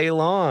all day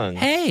long.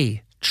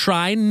 Hey,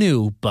 try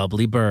new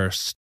Bubbly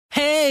Burst.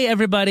 Hey,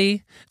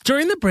 everybody.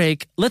 During the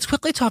break, let's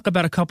quickly talk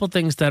about a couple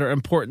things that are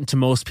important to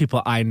most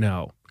people I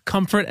know.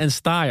 Comfort and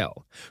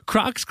style.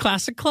 Crocs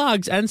classic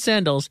clogs and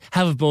sandals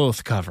have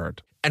both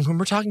covered. And when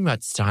we're talking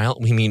about style,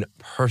 we mean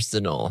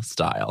personal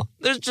style.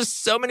 There's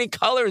just so many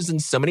colors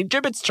and so many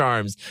Jibbitz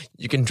charms.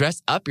 You can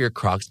dress up your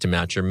Crocs to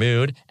match your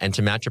mood and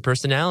to match your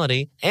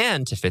personality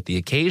and to fit the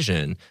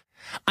occasion.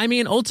 I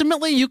mean,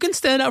 ultimately, you can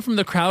stand out from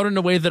the crowd in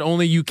a way that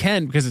only you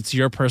can because it's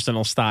your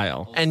personal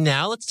style. And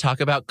now let's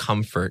talk about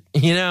comfort.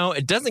 You know,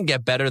 it doesn't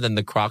get better than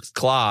the Crocs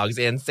clogs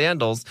and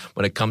sandals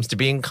when it comes to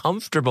being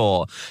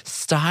comfortable.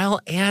 Style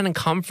and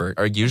comfort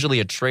are usually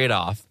a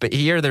trade-off, but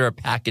here they're a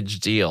package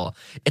deal.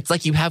 It's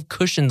like you have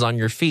cushions on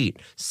your feet.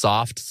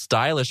 Soft,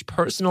 stylish,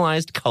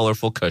 personalized,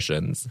 colorful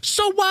cushions.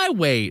 So why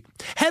wait?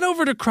 Head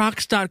over to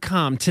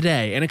Crocs.com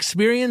today and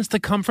experience the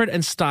comfort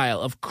and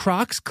style of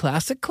Crocs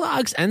classic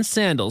clogs and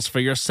sandals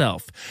for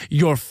yourself.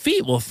 Your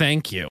feet will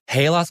thank you.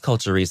 Hey, Las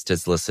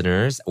Culturistas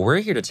listeners, we're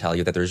here to tell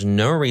you that there's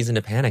no reason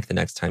to panic the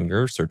next time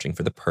you're searching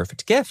for the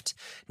perfect gift.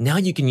 Now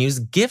you can use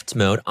gift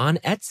mode on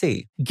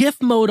Etsy.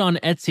 Gift mode on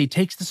Etsy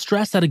takes the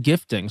stress out of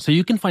gifting so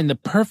you can find the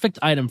perfect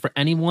item for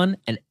anyone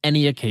and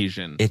any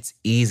occasion. It's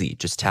easy.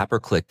 Just tap or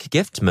click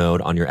gift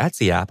mode on your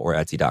Etsy app or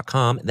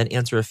Etsy.com, then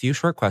answer a few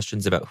short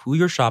questions about who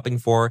you're shopping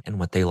for and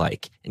what they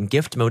like. And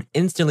gift mode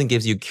instantly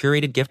gives you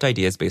curated gift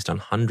ideas based on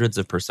hundreds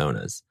of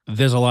personas.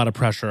 There's a lot of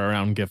pressure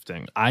around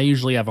gifting. I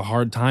usually have a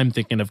hard time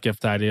thinking of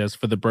gift ideas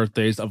for the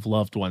birthdays of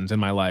loved ones in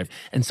my life.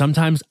 And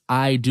sometimes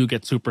I do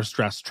get super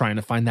stressed trying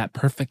to find that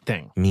perfect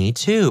thing. Me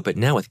too, but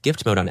now with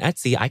gift mode on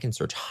Etsy, I can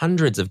search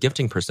hundreds of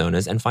gifting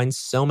personas and find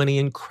so many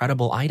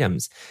incredible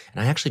items.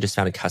 And I actually just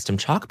found a custom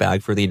chalk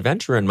bag for the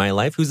adventurer in my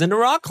life who's into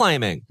rock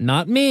climbing.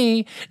 Not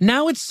me.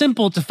 Now it's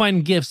simple to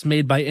find gifts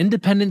made by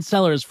independent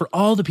sellers for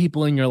all the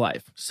people in your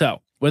life.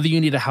 So, whether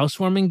you need a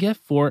housewarming gift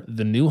for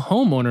the new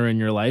homeowner in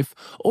your life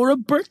or a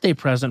birthday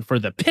present for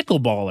the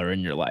pickleballer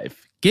in your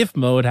life, Gift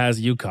Mode has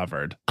you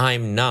covered.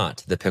 I'm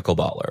not the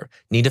pickleballer.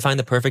 Need to find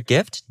the perfect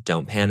gift?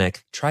 Don't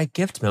panic. Try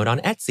gift mode on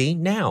Etsy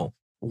now.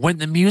 When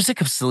the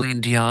music of Celine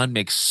Dion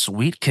makes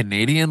sweet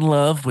Canadian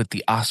love with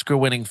the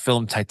Oscar-winning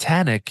film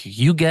Titanic,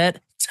 you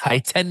get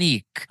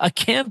Titanic, a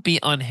campy,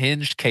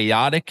 unhinged,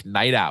 chaotic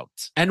night out.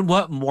 And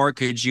what more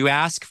could you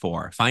ask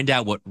for? Find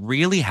out what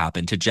really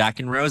happened to Jack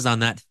and Rose on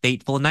that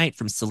fateful night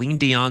from Celine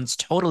Dion's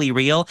totally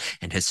real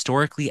and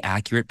historically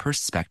accurate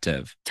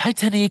perspective.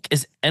 Titanic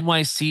is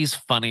NYC's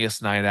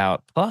funniest night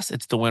out. Plus,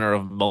 it's the winner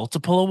of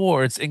multiple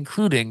awards,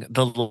 including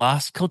the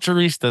Las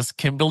Culturistas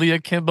Kimberly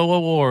Akimbo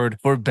Award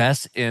for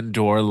Best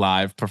Indoor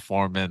Live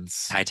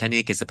Performance.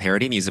 Titanic is a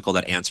parody musical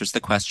that answers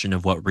the question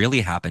of what really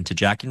happened to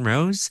Jack and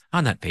Rose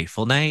on that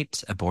fateful night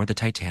aboard the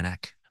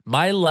Titanic.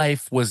 My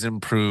life was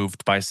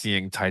improved by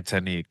seeing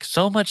Titanic,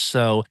 so much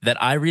so that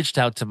I reached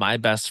out to my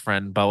best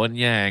friend, Bowen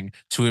Yang,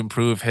 to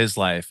improve his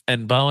life.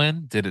 And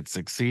Bowen, did it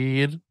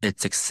succeed? It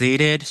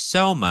succeeded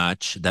so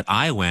much that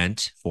I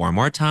went 4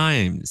 more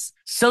times.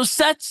 So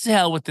set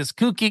sail with this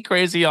kooky,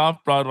 crazy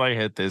off-Broadway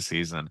hit this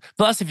season.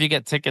 Plus, if you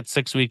get tickets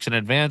 6 weeks in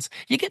advance,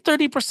 you get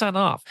 30%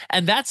 off.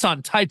 And that's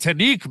on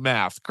Titanic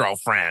math,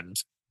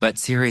 girlfriend. But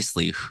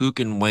seriously, who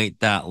can wait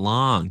that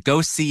long?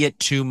 Go see it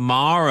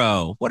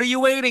tomorrow. What are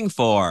you waiting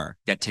for?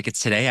 Get tickets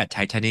today at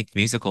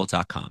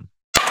TitanicMusical.com.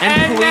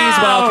 And please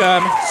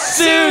welcome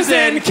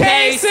Susan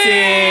Casey.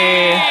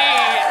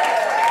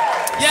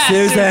 Yes,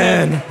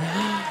 Susan.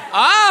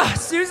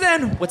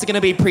 Susan, what's it going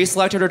to be,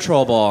 pre-selected or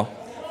troll ball?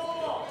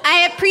 I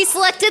have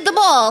pre-selected the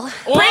bowl.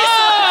 Whoa!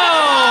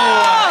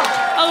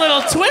 A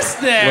little twist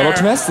there. Little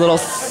twist, little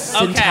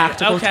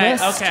syntactical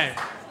twist.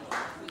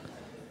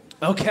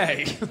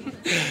 Okay.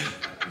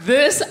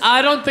 This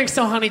I don't think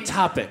so, honey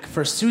topic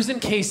for Susan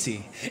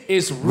Casey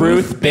is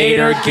Ruth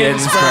Bader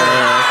Ginsburg.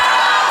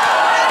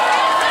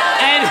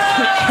 And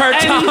her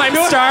time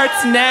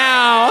starts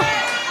now.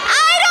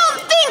 I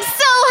don't think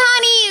so,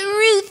 honey,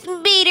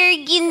 Ruth Bader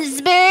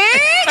Ginsburg.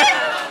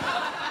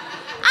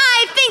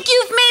 I think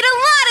you've made a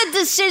lot of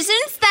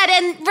decisions that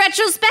in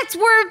retrospect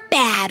were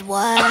bad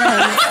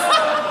ones.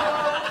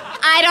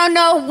 I don't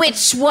know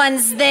which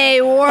ones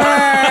they were.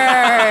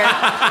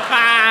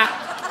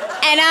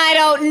 And I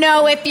don't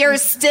know if you're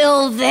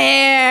still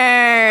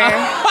there.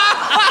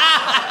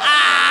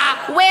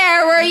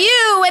 Where were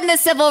you when the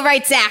Civil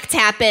Rights Act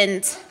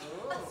happened?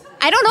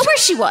 I don't know where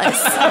she was.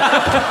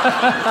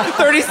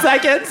 30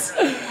 seconds.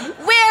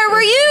 Where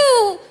were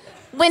you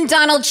when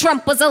Donald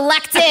Trump was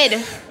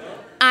elected?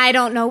 I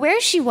don't know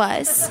where she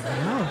was.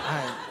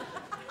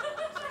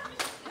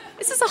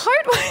 This is a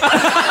hard one.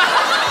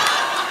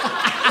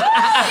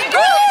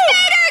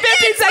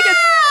 15 seconds.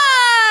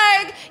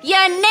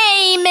 Your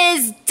name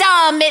is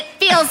dumb. It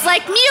feels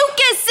like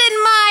mucus in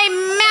my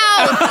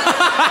mouth.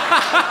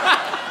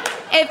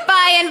 If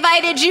I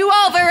invited you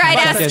over, I'd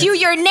ask you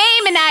your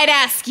name and I'd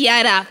ask you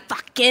to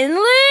fucking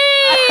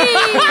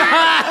leave.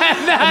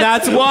 And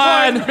that's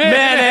 1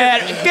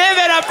 minute. Give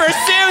it up for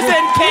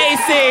Susan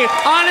Casey.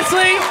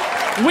 honestly,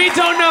 we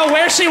don't know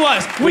where she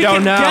was. We don't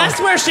can know. guess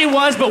where she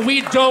was, but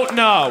we don't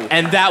know.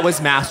 And that was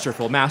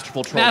masterful troll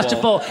ball.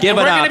 Masterful. Give and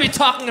it we're up. going to be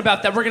talking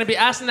about that. We're going to be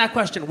asking that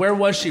question. Where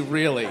was she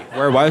really?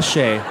 Where was she?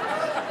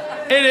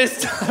 It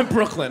is time,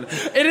 Brooklyn.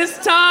 It is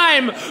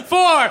time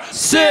for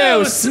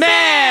Sue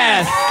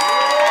Smith.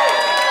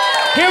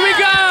 Here we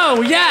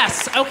go.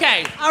 Yes.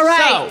 Okay. All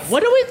right. So,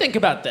 what do we think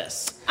about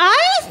this?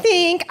 I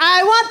think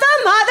I want the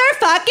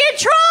motherfucking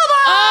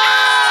trouble.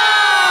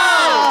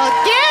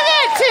 Give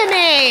it to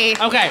me.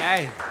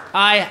 Okay.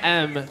 I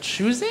am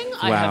choosing.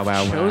 I have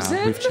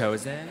chosen. We've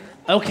chosen.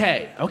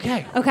 Okay.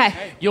 Okay.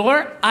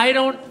 Your I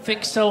don't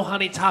think so,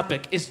 honey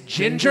topic is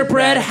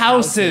gingerbread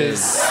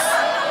houses.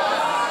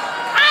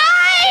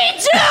 I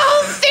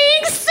don't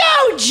think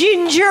so,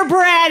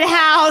 gingerbread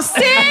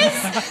houses.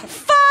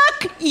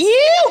 Fuck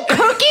you,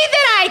 cookie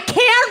that I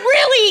can't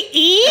really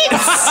eat.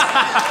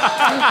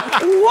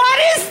 What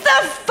is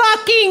the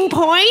fucking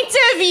point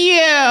of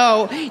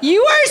you?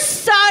 You are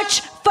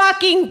such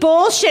fucking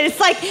bullshit. It's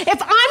like,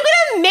 if I'm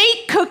gonna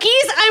make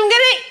cookies, I'm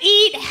gonna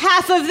eat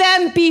half of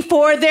them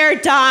before they're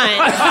done.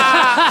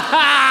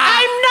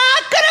 I'm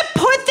not gonna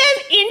put them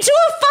into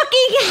a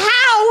fucking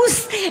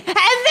house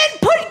and then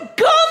put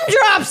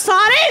gumdrops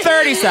on it.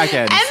 30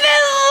 seconds. And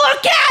then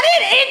look at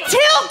it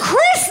until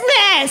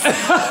Christmas.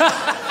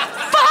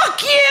 Fuck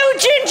you,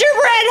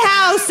 gingerbread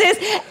houses.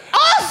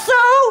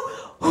 Also,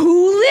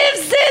 who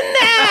lives in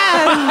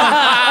them?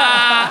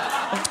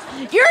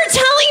 You're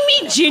telling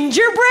me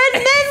gingerbread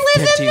men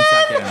live in them?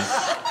 Seconds.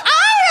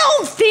 I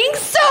don't think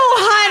so,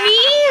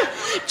 honey.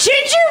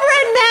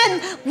 Gingerbread men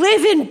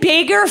live in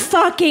bigger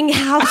fucking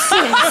houses.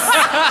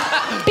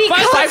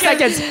 Five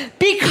seconds.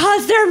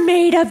 Because they're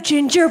made of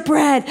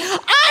gingerbread.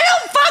 I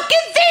don't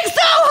fucking think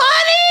so,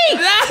 honey!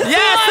 That's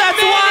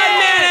 1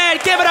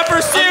 minute. Give it up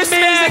for Sue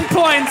Smith.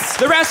 Points.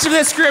 The rest of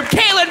this group: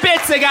 Caitlin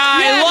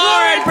Bitzigai,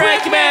 Lauren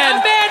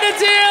Brickman, Amanda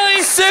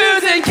Daly,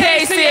 Susan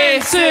Casey,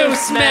 and Sue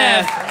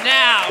Smith.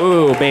 Now,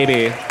 Ooh,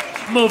 baby.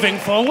 moving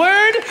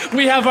forward,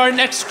 we have our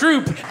next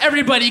group.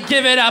 Everybody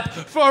give it up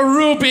for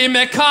Ruby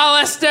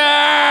McCollister,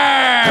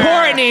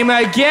 Courtney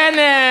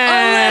McGinnis,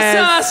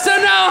 Alyssa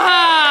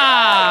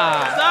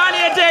Sonoha,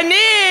 Sonia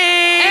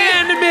Denis,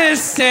 and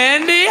Miss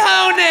Sandy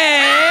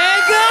Honig.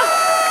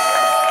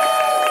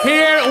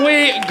 Here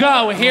we go.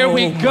 go. Here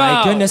we go.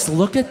 My goodness,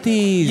 look at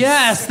these.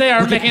 Yes, they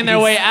are making their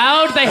way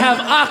out. They have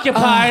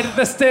occupied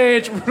the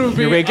stage, Ruby.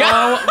 Here we go.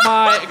 Oh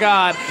my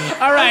God.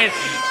 All right,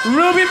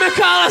 Ruby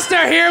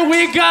McAllister, here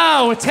we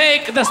go.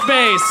 Take the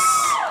space.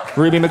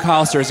 Ruby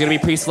McAllister is going to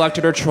be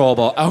pre-selected or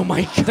trollable. Oh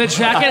my God. The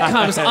jacket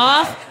comes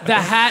off. The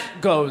hat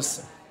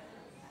goes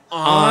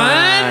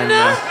on.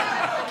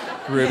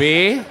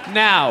 Ruby.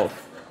 Now.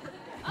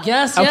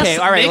 Yes, Okay,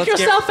 all right. Make let's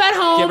yourself at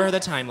home. Give her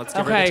the time. Let's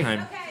give her the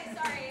time.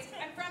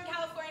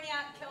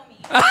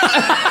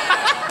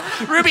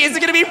 Ruby, is it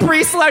going to be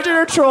pre-selected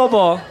or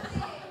trollable?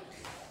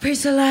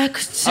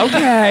 Pre-select.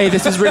 Okay,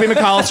 this is Ruby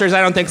McAllister's.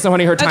 I don't think so,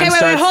 honey. Her time Okay,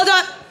 starts. wait, hold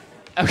on.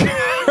 Okay,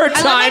 her I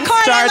time love my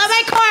card. starts I love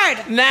my card.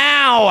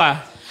 now.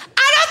 I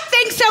don't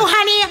think so,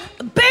 honey.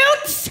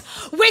 Boots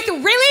with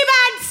really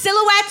bad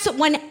silhouettes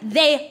when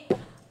they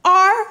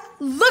are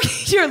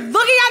you're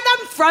looking at them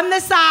from the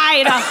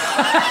side.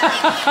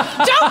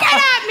 Don't get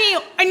at me.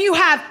 And you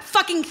have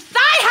fucking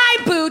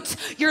thigh-high boots.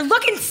 You're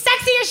looking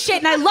sexy as shit.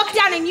 And I look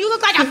down and you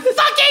look like a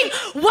fucking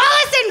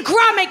Wallace and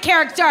Gromit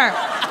character.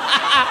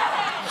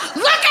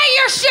 Look at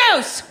your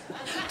shoes.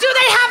 Do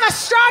they have a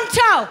strong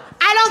toe?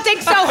 I don't think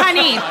so,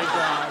 honey.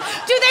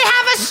 Do they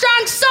have a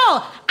strong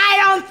sole? I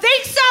don't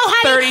think so,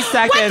 honey. 30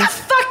 seconds. What the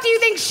fuck do you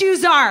think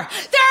shoes are?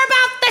 They're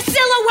about the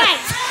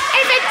silhouette.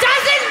 If it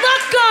doesn't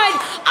look good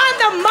on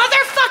the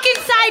motherfucking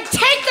side,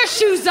 take the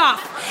shoes off.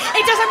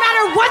 It doesn't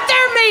matter what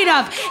they're made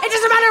of. It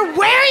doesn't matter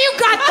where you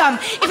got them.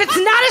 If it's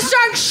not a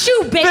strong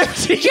shoe,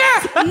 bitch,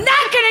 you're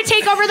not gonna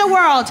take over the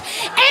world.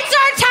 It's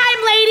our time,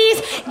 ladies.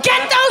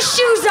 Get those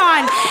shoes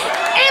on.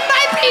 It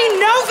might be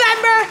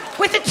November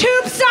with a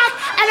tube sock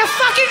and a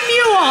fucking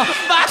mule.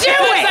 Do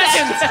it.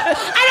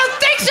 I don't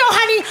think so,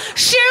 honey.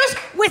 Shoes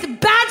with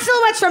bad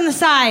silhouettes from the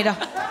side.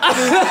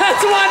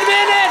 That's 1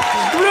 minute.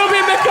 Ruby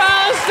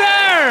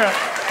McAllister.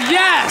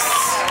 Yes.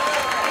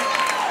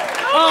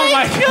 Oh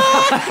my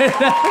God.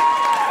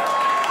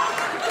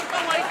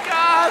 Oh my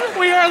God.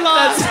 We are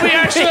lost. We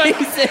are shook.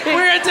 We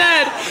are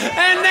dead.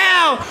 And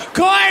now,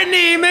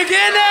 Courtney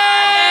McGinnis.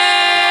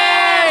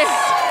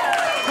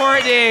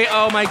 Courtney,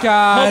 oh my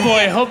God. Oh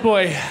boy, oh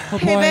boy. Oh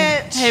Hey, boy.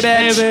 bitch. Hey,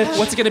 bitch.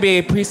 What's it going to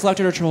be?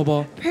 Pre-selected or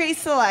trollable?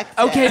 Pre-select.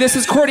 Okay, this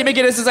is Courtney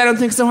McGinnis. I don't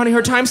think so, honey.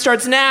 Her time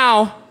starts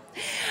now.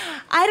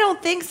 I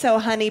don't think so,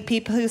 honey.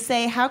 People who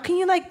say, how can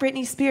you like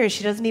Britney Spears?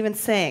 She doesn't even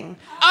sing.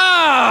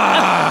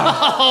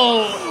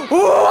 Oh!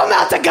 Ooh, I'm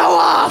about to go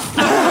off.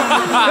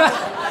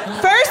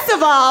 First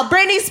of all,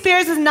 Britney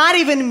Spears is not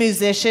even a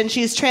musician.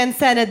 She's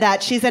transcended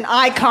that. She's an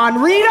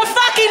icon. Read a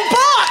fucking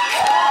book!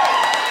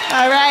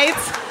 All right?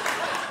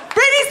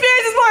 Britney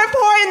Spears is more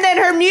important than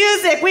her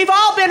music. We've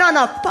all been on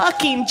a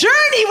fucking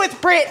journey with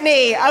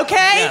Britney,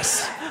 okay?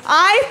 Yes.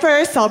 I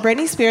first saw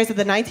Britney Spears at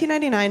the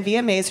 1999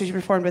 VMAs where she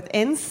performed with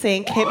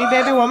NSYNC. Hit Me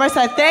Baby One More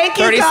Time. Thank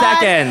you, 30 God.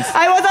 seconds.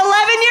 I was 11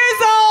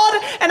 years old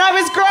and I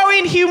was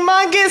growing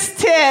humongous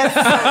tits.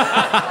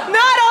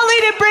 Not only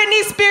did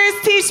Britney Spears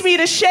teach me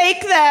to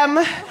shake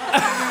them,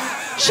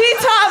 she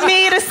taught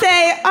me to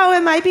say, oh,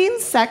 am I being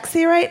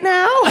sexy right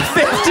now?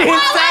 15 While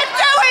I'm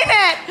doing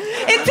it.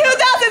 In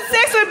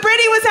 2006, when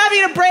Britney was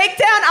having a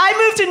breakdown, I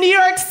moved to New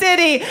York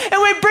City.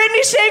 And when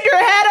Britney shaved her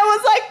head, I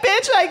was like,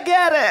 bitch, I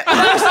get it.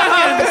 5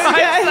 seconds.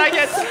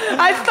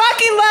 I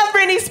fucking love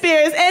Britney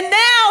Spears. And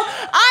now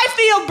I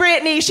feel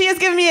Britney. She has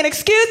given me an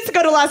excuse to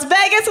go to Las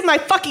Vegas with my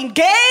fucking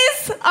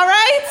gays. All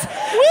right?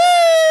 Woo!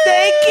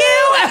 Thank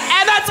you.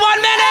 And that's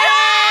 1 minute!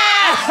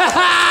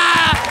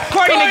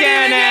 Courtney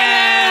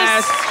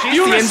McGinnis. She's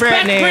You seeing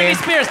respect Britney. Britney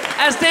Spears.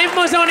 As Dave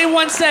Mazzoni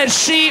once said,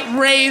 she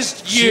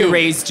raised you. She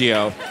raised you.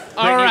 All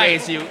Britney right.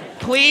 raised you.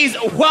 Please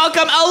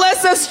welcome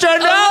Alyssa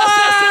Stranola.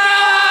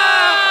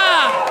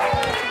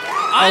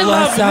 I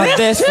love Alyssa,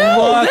 this this too.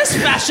 look. This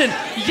fashion.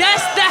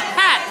 Yes, the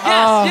hat.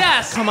 Yes, Oh,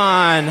 yes. Come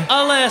on.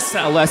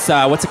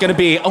 Alyssa, what's it going to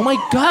be? Oh my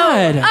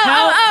God.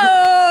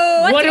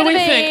 What's What it do we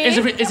gonna think?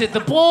 be? Is it the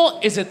bull?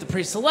 Is it the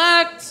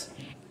pre-select?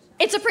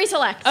 It's a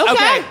pre-select.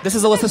 Okay. This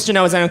is Alyssa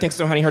Stranola. I don't think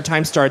so, honey. Her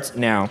time starts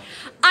now.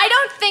 I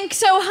don't think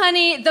so,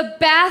 honey. The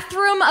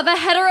bathroom of a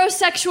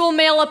heterosexual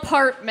male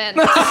apartment.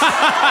 When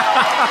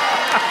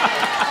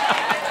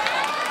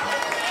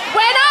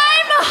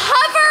I'm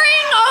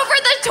hovering over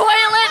the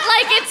toilet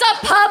like it's a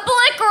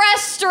public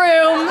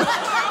restroom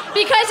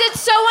because it's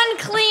so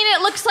unclean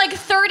it looks like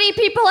 30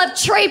 people have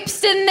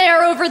traipsed in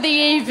there over the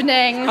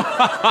evening.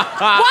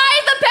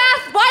 Why the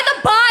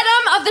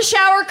bottom of the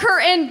shower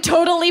curtain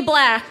totally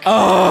black?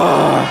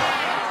 Buy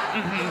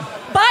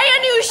a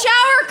new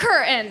shower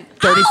curtain.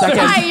 30 I'll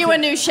seconds. buy you a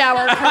new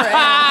shower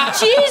curtain.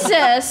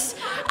 Jesus.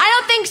 I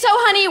don't think so,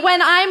 honey.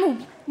 When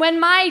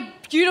my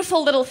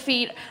beautiful little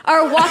feet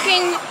are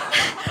walking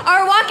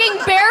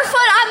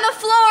barefoot on the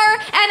floor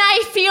and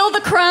I feel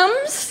the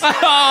crumbs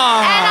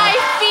and I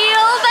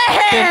feel the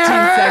hair.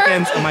 15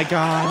 seconds. Oh my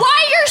God. Why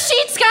your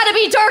sheets gotta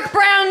be dark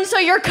brown so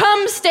your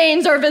cum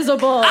stains are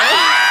visible? 5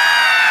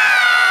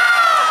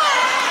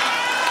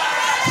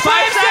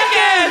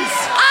 seconds.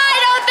 I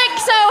don't think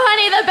so,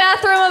 honey. The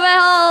bathroom of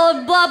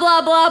hell, blah, blah,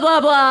 blah, blah,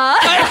 blah.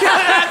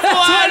 That's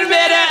 1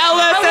 minute,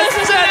 Alyssa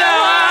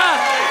Stranola.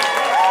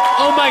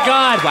 Oh my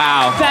God.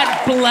 Wow.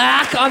 That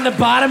black on the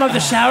bottom of the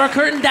shower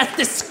curtain, that's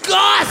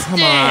disgusting.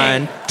 Come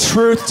on.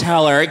 Truth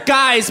teller.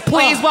 Guys,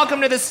 please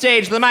welcome to the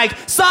stage, the mic,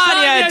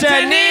 Sonia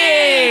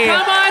Denis.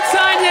 Come on,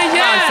 Sonia,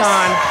 yes. Come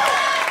on,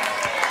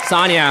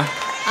 Sonia.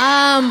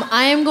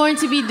 I am going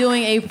to be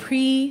doing a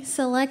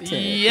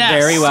pre-selected. Yes.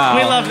 Very well.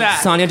 We love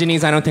that. Sonia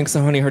Denise, I don't think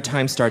so, honey. Her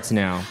time starts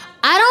now.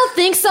 I don't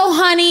think so,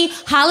 honey.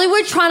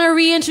 Hollywood trying to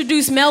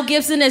reintroduce Mel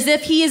Gibson as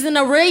if he isn't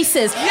a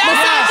racist.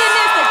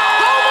 Misogynistic,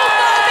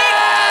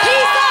 homophobic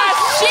piece of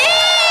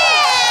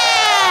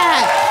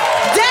shit!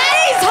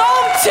 Daddy's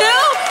home too?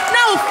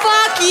 No,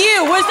 fuck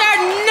you. Was there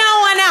no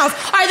one else?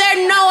 Are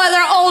there no other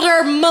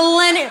older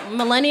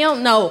millennial?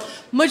 No.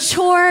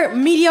 Mature,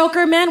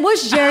 mediocre men?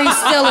 What's Jerry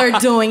Stiller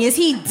doing? Is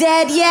he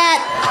dead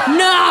yet?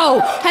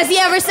 No. Has he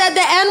ever said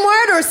the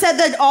N-word or said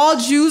that all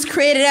Jews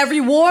created every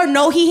war?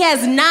 No, he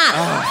has not.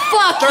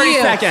 Fuck 30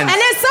 you. seconds. And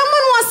if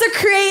someone wants to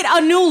create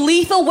a new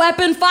Lethal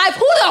Weapon 5,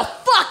 who the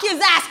fuck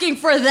is asking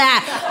for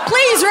that?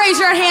 Please raise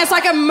your hand so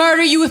I can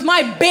murder you with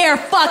my bare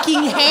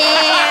fucking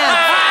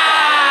hands.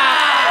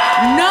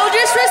 No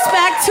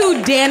disrespect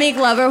to Danny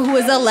Glover, who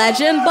is a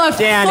legend, but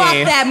fuck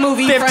that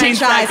movie 15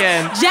 franchise.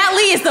 seconds. Jet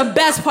Li is the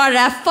best part of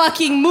that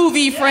fucking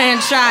movie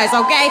franchise,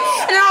 okay?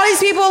 And all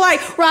these people like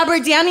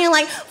Robert Downey and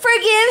like,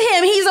 forgive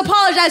him, he's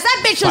apologized.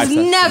 That bitch has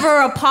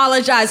never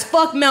apologized.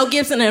 Fuck Mel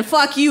Gibson and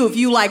fuck you if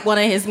you like one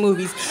of his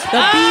movies. The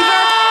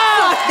Beaver,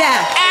 fuck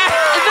that.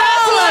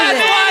 All of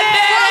it. Fuck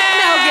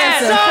Mel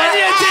Gibson.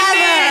 Sonia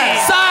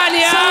Denis.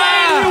 Sonia.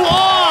 Slay you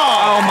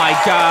all. Oh my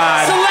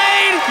God.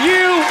 Slay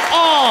you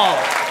all.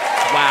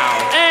 Wow.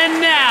 And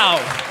now,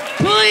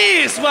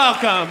 please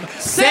welcome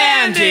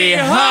Sandy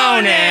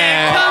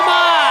Honig. Come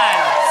on.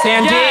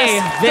 Sandy,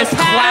 Yes, this the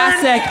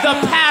pattern, classic.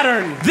 The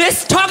pattern.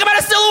 This, talk about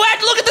a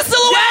silhouette. Look at the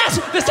silhouette. Yes,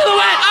 the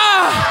silhouette.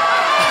 Oh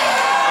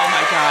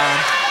my God.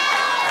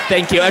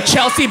 Thank you. A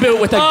Chelsea boot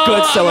with a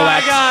good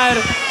silhouette. Oh my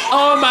God.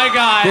 Oh my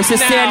God. This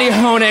is Now- Sandy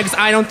Honig's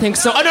I Don't Think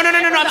So. Oh, no.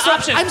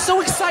 I'm so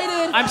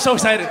excited. I'm so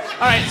excited.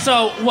 All right,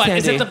 so what?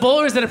 Is Sandy. it the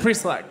bull or is it a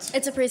pre-select?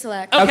 It's a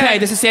pre-select. Okay,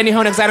 this is Sandy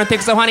Honig's I Don't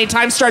Think So, honey.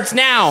 Time starts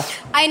now.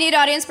 I need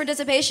audience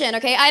participation,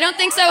 okay? I don't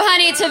think so,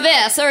 honey, to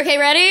this. Okay,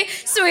 ready?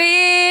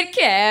 Sweet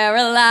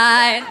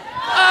Caroline.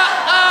 I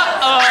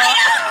don't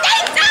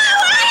think so,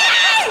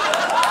 honey!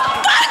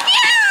 Fuck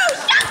you!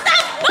 Shut the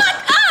fuck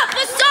up!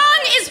 The song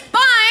is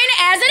fine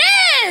as it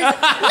is!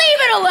 Leave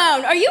it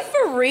alone. Are you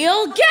for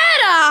real? Get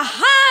a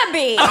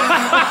hobby!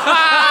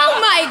 Oh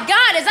my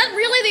God, is that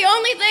really the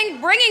only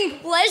thing bringing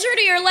pleasure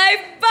to your life?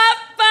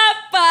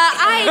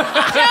 I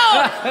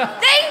don't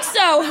think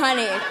so,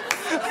 honey.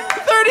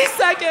 30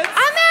 seconds.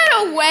 I'm at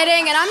a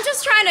wedding and I'm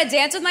just trying to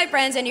dance with my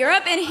friends and you're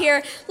up in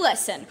here.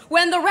 Listen,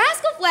 when the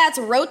Rascal Flatts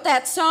wrote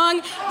that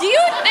song, do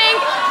you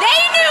think they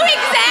knew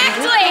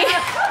exactly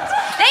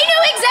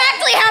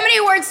how many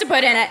words to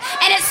put in it?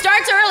 And it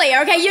starts early,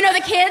 okay? You know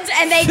the kids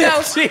and they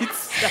go...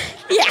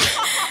 Yeah.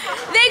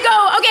 They go,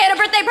 okay, at a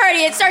birthday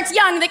party, it starts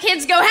young. The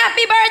kids go,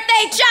 happy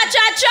birthday,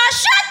 cha-cha-cha.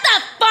 Shut the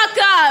fuck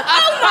up.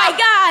 Oh my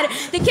God.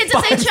 The kids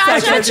that say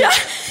cha-cha-cha,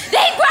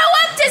 they grow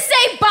up to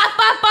say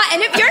ba-ba-ba.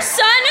 And if your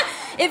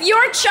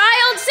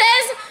child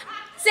says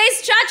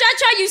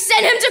cha-cha-cha, you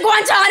send him to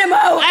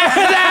Guantanamo.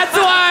 That's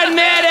 1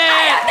 minute.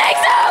 I don't think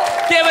so.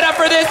 Give it up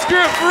for this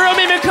group.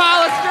 Rumi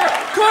McCollister,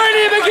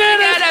 Courtney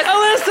McGinnis,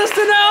 Alyssa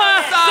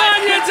Stanoa,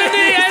 Sonia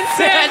Denis, and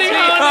Sandy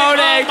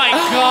Honig. Oh my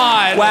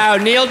God. Wow,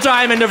 Neil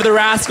Diamond of the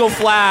Rascal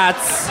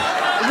Flatts.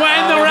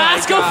 When the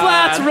Rascal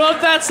Flatts wrote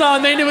that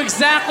song, they knew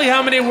exactly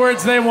how many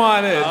words they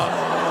wanted.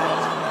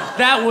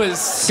 That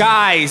was...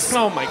 Guys,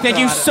 oh my God. Thank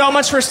you so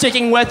much for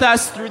sticking with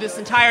us through this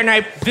entire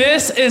night.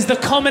 This is the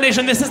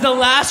culmination. This is the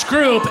last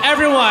group.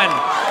 Everyone,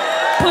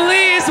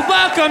 please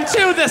welcome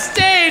to the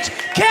stage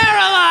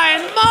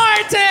Caroline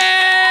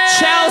Martin,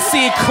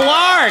 Chelsea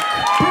Clark,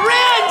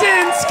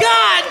 Brandon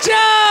Scott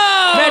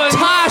Jones,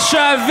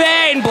 Natasha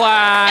Vane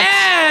Black,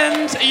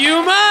 and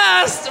you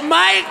must,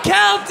 Mike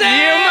Kelton.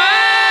 You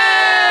must.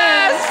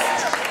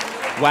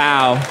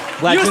 Wow.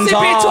 Legends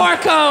UCB all.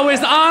 Torco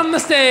is on the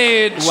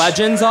stage.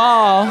 Legends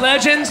all.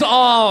 Legends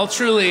all,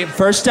 truly.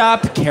 First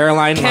up,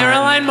 Caroline Martin.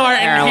 Caroline.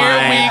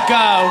 Here we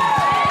go.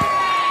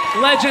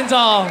 Legends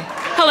all.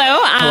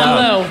 Hello.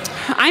 Hello.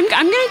 I'm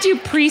going to do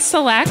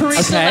pre-select.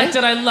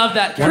 Pre-selected. I love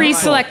that. Caroline.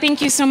 Pre-select. Thank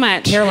you so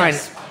much.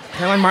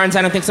 Caroline Martin's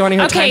I Don't Think So, honey.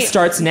 Her time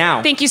starts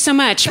now. Thank you so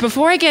much.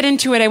 Before I get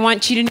into it, I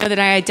want you to know that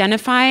I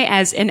identify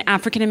as an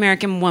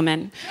African-American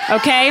woman,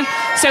 okay?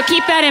 So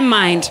keep that in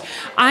mind.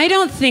 I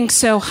don't think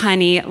so,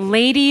 honey.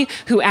 Lady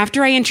who,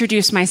 after I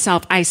introduce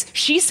myself,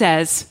 she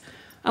says,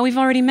 oh, we've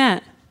already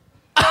met.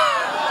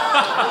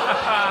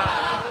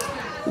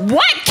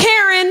 What,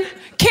 Karen?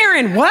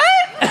 Karen, what?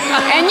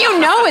 And you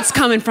know it's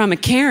coming from a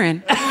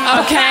Karen, okay?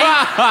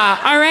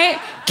 All right?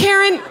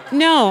 Karen,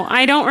 no,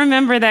 I don't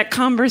remember that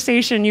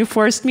conversation you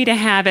forced me to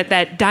have at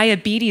that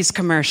diabetes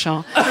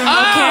commercial,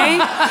 okay?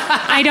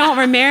 I don't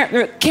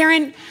remember.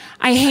 Karen,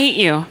 I hate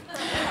you.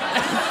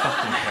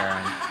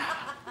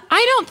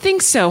 I don't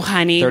think so,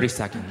 honey. 30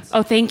 seconds.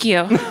 Oh, thank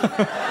you.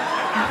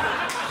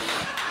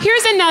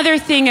 Here's another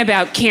thing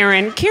about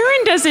Karen.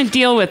 Karen doesn't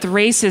deal with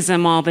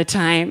racism all the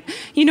time.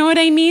 You know what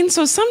I mean?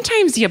 So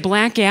sometimes you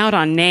black out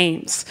on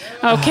names,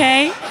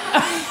 okay?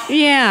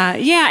 Yeah.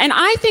 And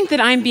I think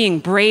that I'm being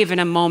brave in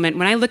a moment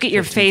when I look at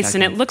your face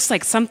and it looks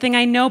like something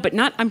I know, but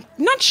I'm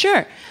not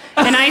sure.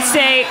 And I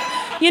say,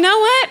 you know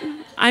what?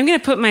 I'm going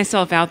to put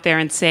myself out there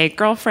and say,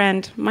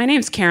 girlfriend, my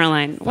name's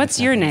Caroline.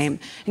 What's your name?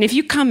 And if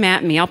you come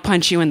at me, I'll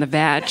punch you in the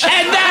vag.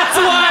 And that's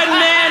 1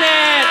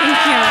 minute!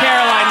 Thank you.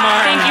 Caroline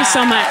Martin. Thank you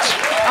so much.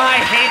 I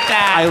hate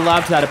that. I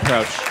loved that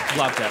approach.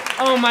 Loved it.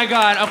 Oh my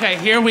God. Okay,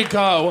 here we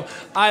go.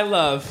 I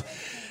love.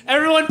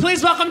 Everyone,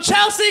 please welcome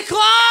Chelsea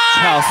Clark!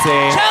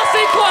 Chelsea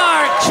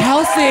Clark!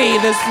 Chelsea,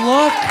 this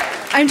look.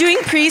 I'm doing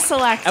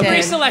pre-selected.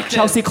 Pre-selected.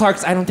 Chelsea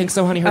Clark's I Don't Think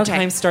So, Honey. Her Okay.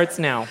 time starts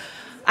now.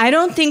 I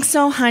don't think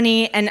so,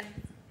 honey. And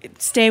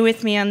stay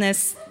with me on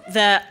this.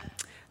 The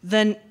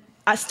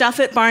stuff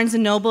at Barnes &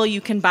 Noble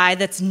you can buy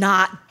that's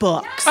not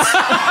books.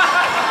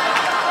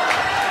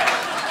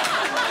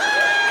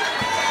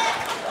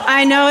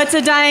 I know it's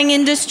a dying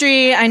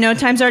industry. I know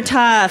times are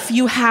tough.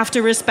 You have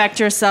to respect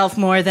yourself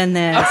more than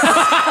this.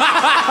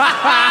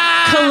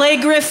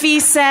 Calligraphy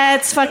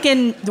sets,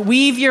 fucking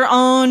weave your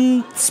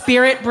own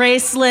spirit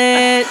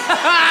bracelet,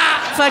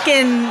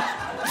 fucking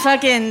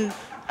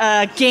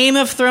Game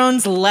of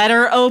Thrones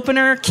letter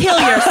opener. Kill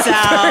yourself.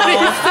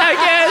 30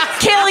 seconds.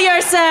 Kill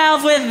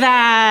yourself with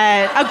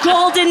that. A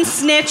golden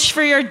snitch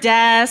for your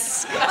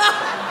desk.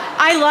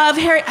 I love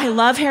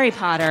Harry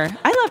Potter.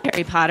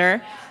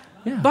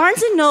 Yeah.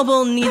 Barnes &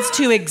 Noble needs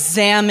to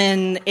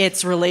examine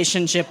its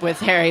relationship with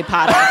Harry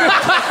Potter.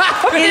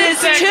 It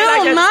is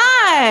too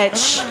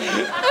much.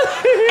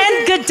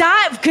 And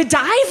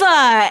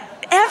Godiva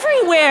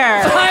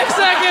everywhere. 5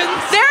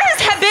 seconds. There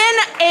has been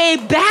a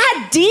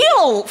bad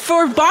deal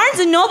for Barnes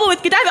 & Noble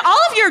with Godiva.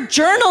 All of your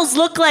journals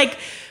look like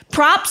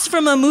props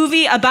from a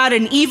movie about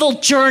an evil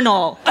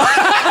journal.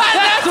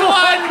 That's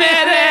 1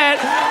 minute.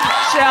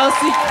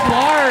 Chelsea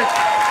Clark.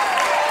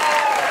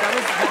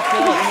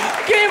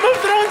 Game of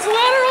Thrones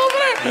letter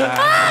opener.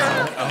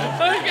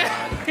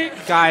 Okay.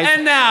 Guys.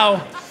 And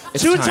now,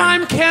 It's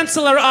two-time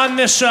canceller on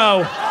this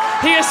show.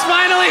 He is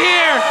finally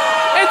here.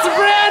 It's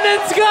Brandon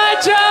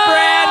Scott Jones.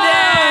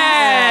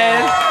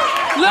 Brandon.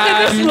 Look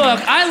at this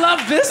look. I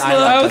love this look.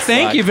 Oh,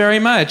 thank you very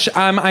much.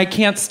 I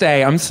can't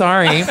stay. I'm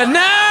sorry. No!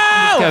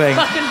 Just kidding.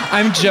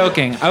 I'm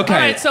joking. Okay. All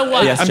right, so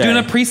what? I'm doing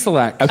a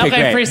pre-select. Okay,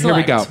 great. Here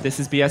we go. This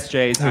is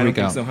BSJ's Here I we Don't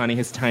go. Think So, Honey.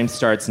 His time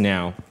starts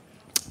now.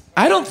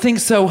 I don't think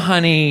so,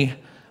 honey.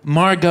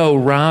 Margot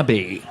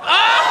Robbie.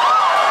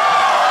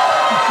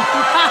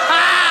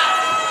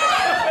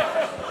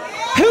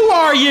 Who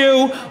are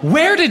you?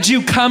 Where did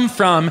you come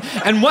from?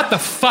 And what the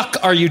fuck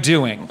are you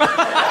doing?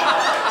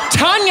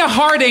 Tanya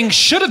Harding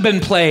should have been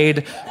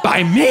played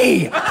by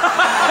me.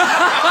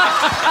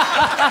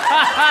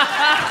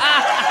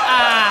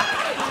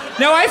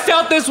 No, I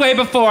felt this way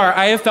before.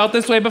 I have felt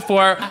this way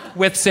before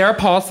with Sarah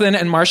Paulson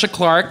and Marcia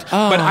Clark,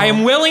 but I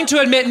am willing to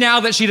admit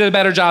now that she did a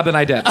better job than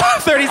I did.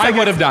 30 seconds. I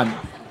would have done.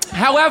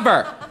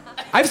 However,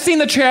 I've seen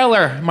the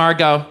trailer,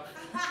 Margot.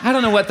 I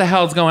don't know what the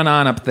hell's going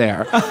on up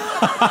there.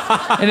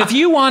 And if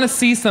you want to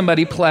see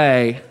somebody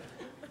play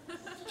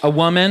a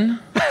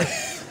woman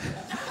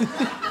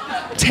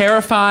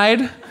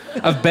terrified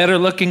of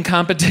better-looking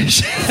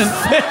competition,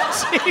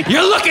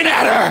 you're looking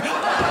at her.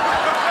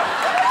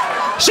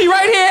 She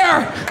right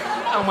here.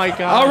 Oh my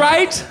God. All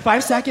right?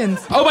 5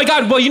 seconds. Oh my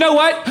God. Well, you know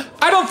what?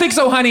 I don't think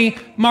so, honey.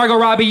 Margot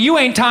Robbie, you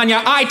ain't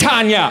Tanya. I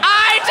Tanya.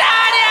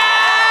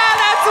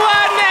 That's 1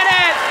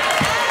 minute.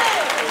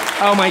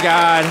 Oh my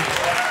God.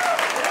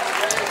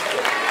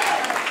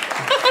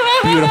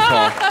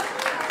 Beautiful.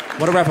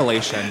 What a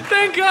revelation.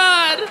 Thank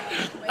God.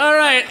 All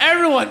right,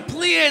 everyone,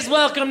 please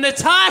welcome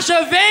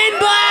Natasha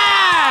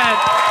Vainblatt.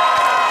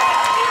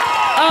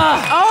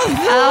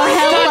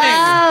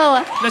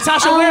 Hello.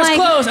 Natasha wears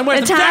clothes and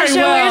wears them very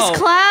well.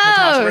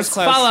 Natasha wears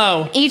clothes.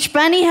 Follow. Each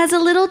bunny has a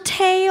little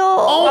tail.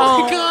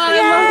 Oh my God, I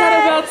love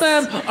that about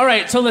them. All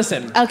right, so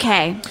listen.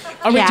 Okay.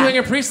 Are we doing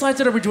a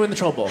pre-selected or are we doing the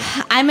troll bowl?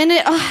 I'm in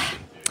it.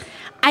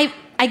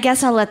 I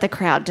guess I'll let the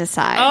crowd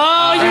decide.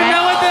 Oh, you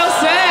know what they'll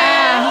say.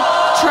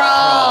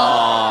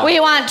 Troll. We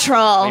want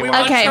troll. We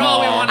want okay.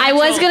 troll. We want I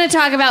was troll. going to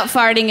talk about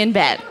farting in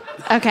bed.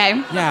 Okay.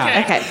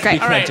 Yeah. Okay,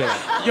 great. All right.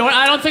 Your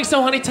I don't think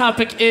so, honey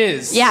topic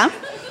is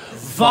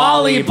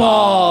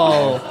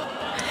volleyball.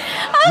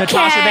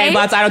 Natasha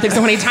Vainblatt's I Don't Think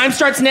So, Honey. Time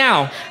starts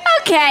now.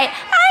 Okay.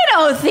 I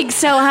don't think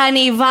so,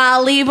 honey.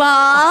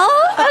 Volleyball.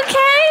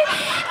 Okay.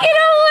 You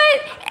know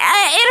what?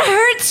 It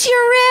hurts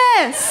your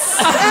wrists.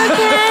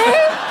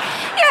 Okay.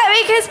 Yeah,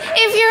 because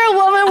if you're a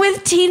woman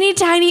with teeny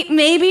tiny,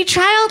 maybe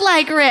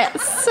childlike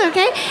wrists,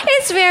 okay,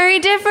 it's very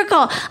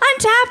difficult. On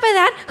top of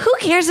that, who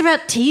cares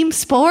about team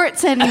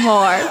sports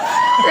anymore,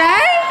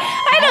 right?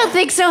 I don't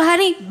think so,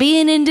 honey. Be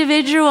an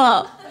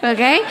individual,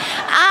 okay?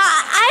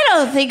 I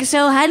don't think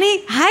so,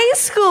 honey. High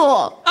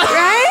school,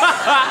 right?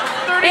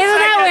 Isn't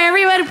that where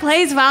everyone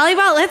plays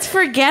volleyball? Let's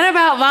forget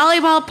about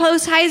volleyball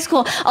post-high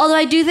school. Although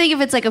I do think if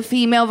it's like a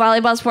female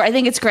volleyball sport, I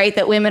think it's great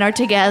that women are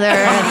together.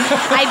 And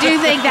I do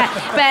think that.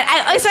 But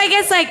so I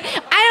guess like,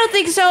 I don't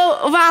think so.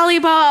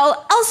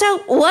 Volleyball. Also,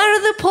 what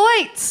are the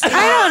points? I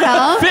don't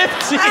know.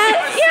 15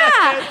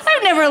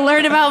 I've never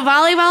learned about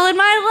volleyball in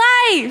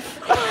my life.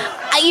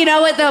 You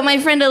know what, though? My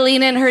friend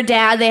Alina and her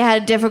dad, they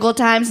had difficult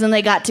times and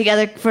they got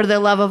together for their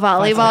love of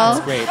volleyball.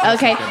 That's great.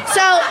 Okay,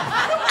 so,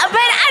 but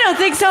I don't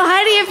think so,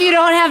 honey, if you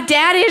don't have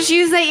dad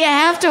issues that you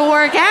have to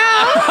work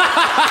out.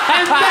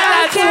 And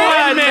that's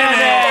 1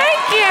 minute.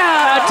 Thank you.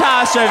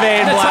 Natasha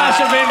Vainblatt.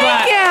 Natasha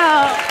Vainblatt. Thank you.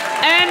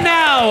 And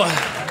now,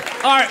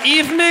 our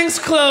evening's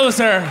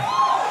closer.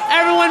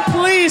 Everyone,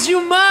 please,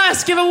 you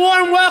must give a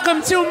warm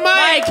welcome to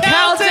Mike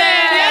Kelton.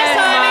 Yes,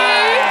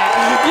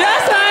 honey.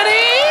 Yes,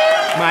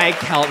 honey. Mike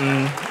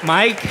Kelton.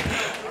 Mike.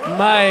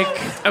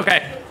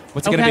 Okay.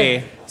 What's it gonna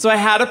be? So I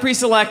had a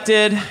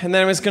pre-selected, and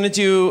then I was gonna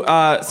do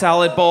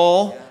salad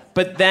bowl.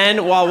 But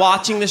then, while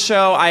watching the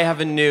show, I have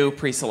a new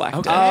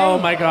pre-selected. Oh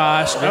my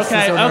gosh.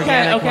 Okay.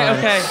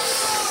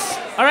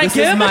 All right, This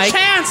give is him Mike. a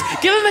chance.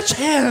 Give him a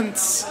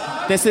chance.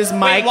 This is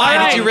Mike. Wait,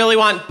 why? Did you really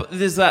want?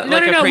 Is that No,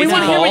 like no, a no, we crazy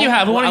wanna hear bowl? what you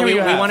have. We wanna hear what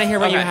you have. We want to hear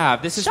what you Okay.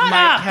 have. This is Shut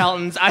Mike up.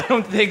 Kelton's I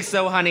Don't Think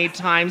So, Honey.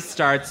 Time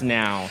starts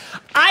now.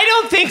 I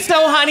don't think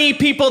so, honey.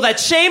 People that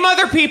shame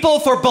other people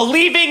for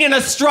believing in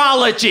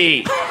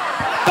astrology.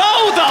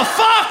 Go the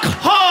fuck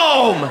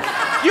home.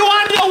 You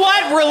want to know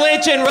what?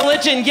 Religion.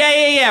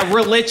 Yeah.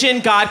 Religion.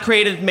 God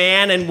created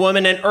man and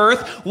woman and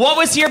earth. What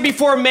was here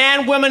before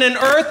man, woman, and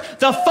earth?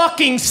 The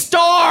fucking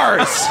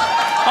stars.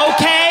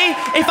 Okay?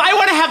 If I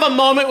want to have a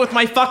moment with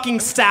my fucking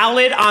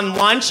salad on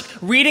lunch,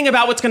 reading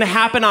about what's going to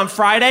happen on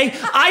Friday,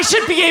 I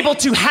should be able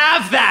to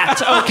have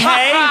that,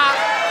 okay?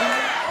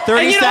 30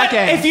 and you know what?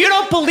 seconds. If you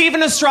don't believe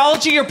in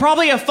astrology, you're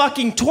probably a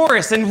fucking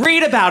tourist, and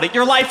read about it.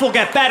 Your life will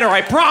get better,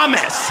 I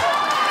promise.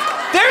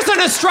 There's an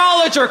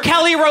astrologer,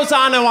 Kelly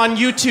Rosano, on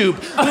YouTube.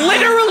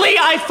 Literally,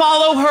 I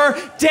follow her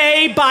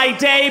day by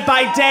day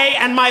by day,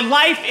 and my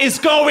life is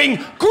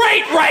going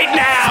great right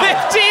now.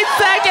 15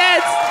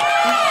 seconds.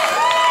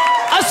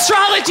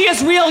 Astrology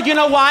is real. You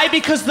know why?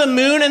 Because the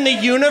moon and the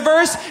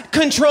universe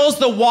controls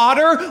the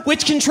water,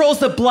 which controls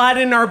the blood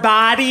in our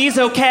bodies,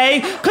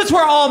 okay? Because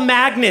we're all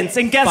magnets.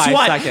 And guess 5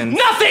 what? seconds.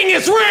 Nothing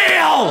is real!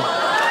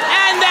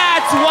 And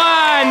that's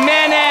 1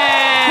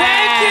 minute.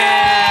 Thank you.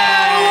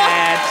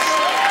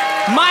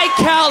 Mike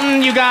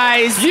Kelton, you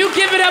guys. You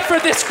give it up for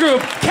this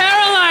group.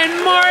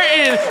 Caroline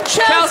Martin,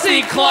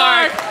 Chelsea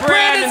Clark,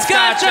 Brandon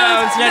Scott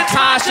Jones,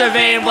 Natasha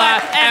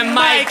Vainblatt, and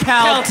Mike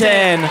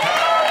Kelton.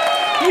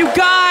 You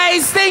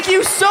guys, thank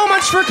you so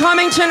much for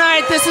coming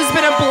tonight. This has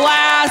been a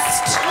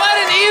blast. What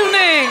an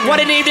evening. What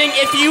an evening.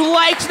 If you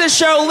liked the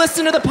show,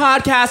 listen to the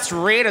podcast,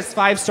 rate us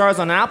 5 stars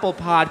on Apple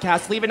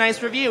Podcasts, leave a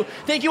nice review.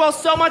 Thank you all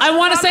so much. I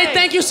want to say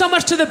thank you so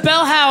much to the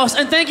Bell House,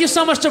 and thank you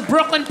so much to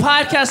Brooklyn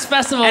Podcast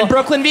Festival. And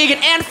Brooklyn Vegan,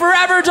 and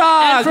Forever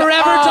Dog. And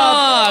Forever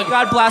Dog.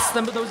 God bless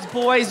them, those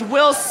boys.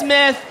 Will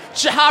Smith,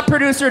 hot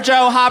producer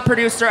Joe, hot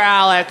producer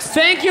Alex.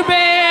 Thank you,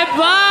 babe.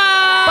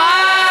 Bye. Bye.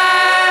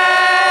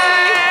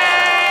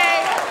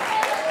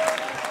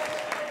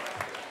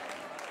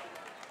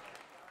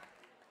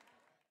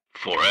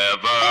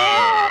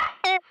 Forever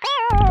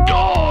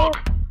Dog.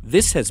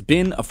 This has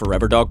been a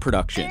Forever Dog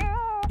production.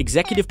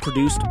 Executive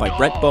produced by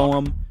Brett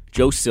Boehm,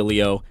 Joe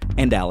Cilio,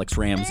 and Alex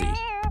Ramsey.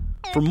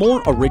 For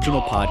more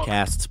original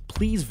podcasts,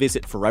 please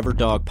visit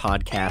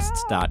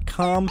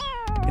foreverdogpodcasts.com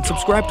and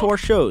subscribe to our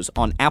shows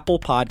on Apple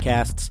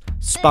Podcasts,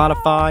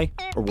 Spotify,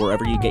 or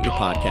wherever you get your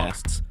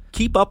podcasts.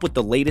 Keep up with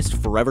the latest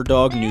Forever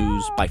Dog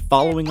news by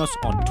following us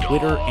on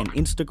Twitter and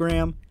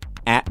Instagram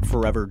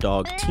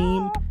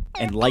 @ForeverDogTeam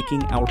and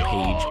liking our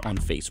page on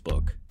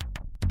Facebook.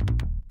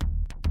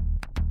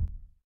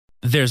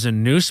 There's a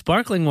new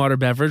sparkling water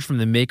beverage from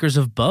the makers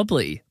of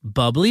Bubbly,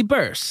 Bubbly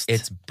Burst.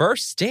 It's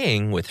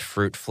bursting with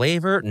fruit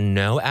flavor,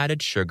 no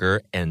added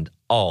sugar, and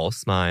all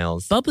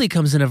smiles. Bubbly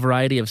comes in a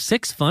variety of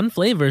 6 fun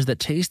flavors that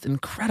taste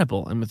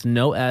incredible, and with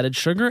no added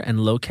sugar and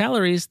low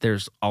calories,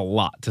 there's a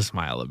lot to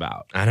smile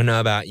about. I don't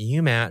know about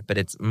you, Matt, but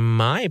it's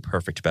my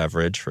perfect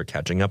beverage for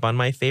catching up on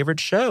my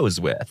favorite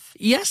shows with.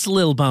 Yes,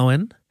 Lil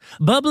Bowen.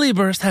 Bubbly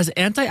Burst has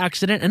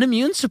antioxidant and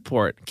immune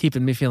support,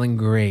 keeping me feeling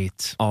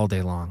great all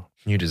day long.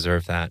 You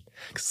deserve that.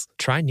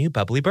 Try new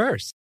Bubbly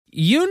Burst.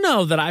 You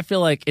know that I feel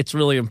like it's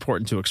really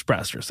important to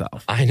express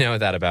yourself. I know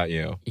that about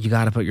you. You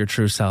got to put your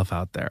true self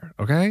out there,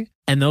 okay?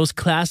 And those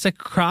classic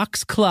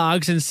Crocs,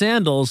 clogs, and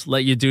sandals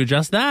let you do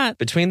just that.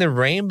 Between the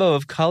rainbow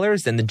of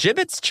colors and the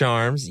Jibbitz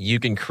charms, you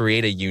can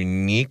create a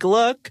unique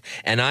look.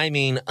 And I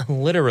mean,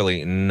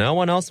 literally, no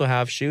one else will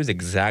have shoes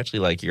exactly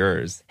like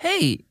yours.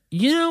 Hey,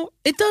 you know,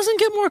 it doesn't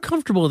get more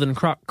comfortable than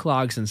Croc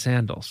clogs and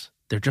sandals.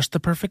 They're just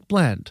the perfect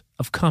blend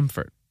of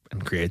comfort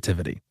and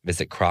creativity.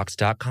 Visit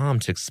Crocs.com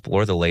to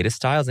explore the latest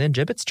styles and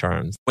Jibbitz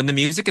charms. When the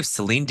music of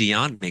Celine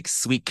Dion makes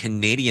sweet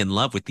Canadian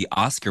love with the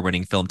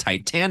Oscar-winning film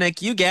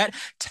Titanic, you get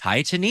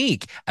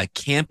Titanic, a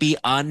campy,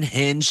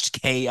 unhinged,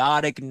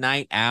 chaotic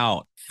night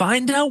out.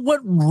 Find out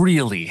what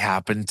really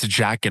happened to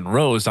Jack and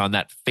Rose on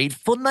that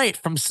fateful night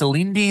from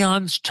Celine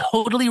Dion's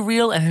totally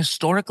real and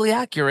historically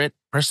accurate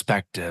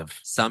perspective.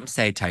 Some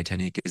say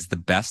Titanic is the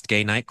best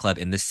gay nightclub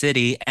in the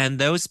city, and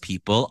those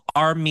people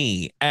are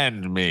me.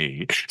 And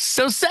me.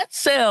 So set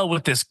sail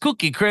with this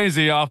kooky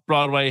crazy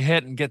off-Broadway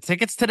hit and get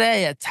tickets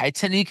today at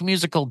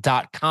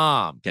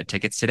TitanicMusical.com. Get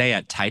tickets today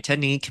at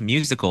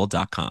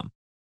TitanicMusical.com.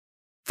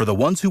 For the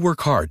ones who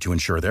work hard to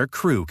ensure their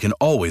crew can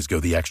always go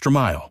the extra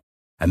mile,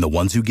 and the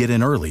ones who get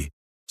in early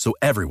so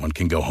everyone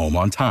can go home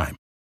on time,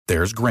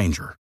 there's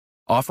Grainger,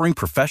 offering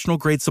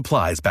professional-grade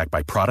supplies backed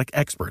by product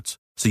experts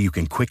so you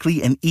can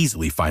quickly and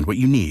easily find what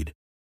you need.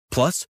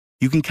 Plus,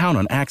 you can count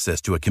on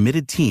access to a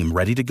committed team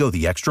ready to go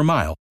the extra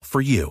mile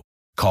for you.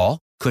 Call,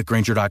 click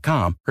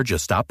Grainger.com, or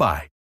just stop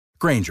by.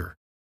 Grainger,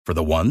 for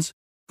the ones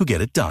who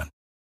get it done.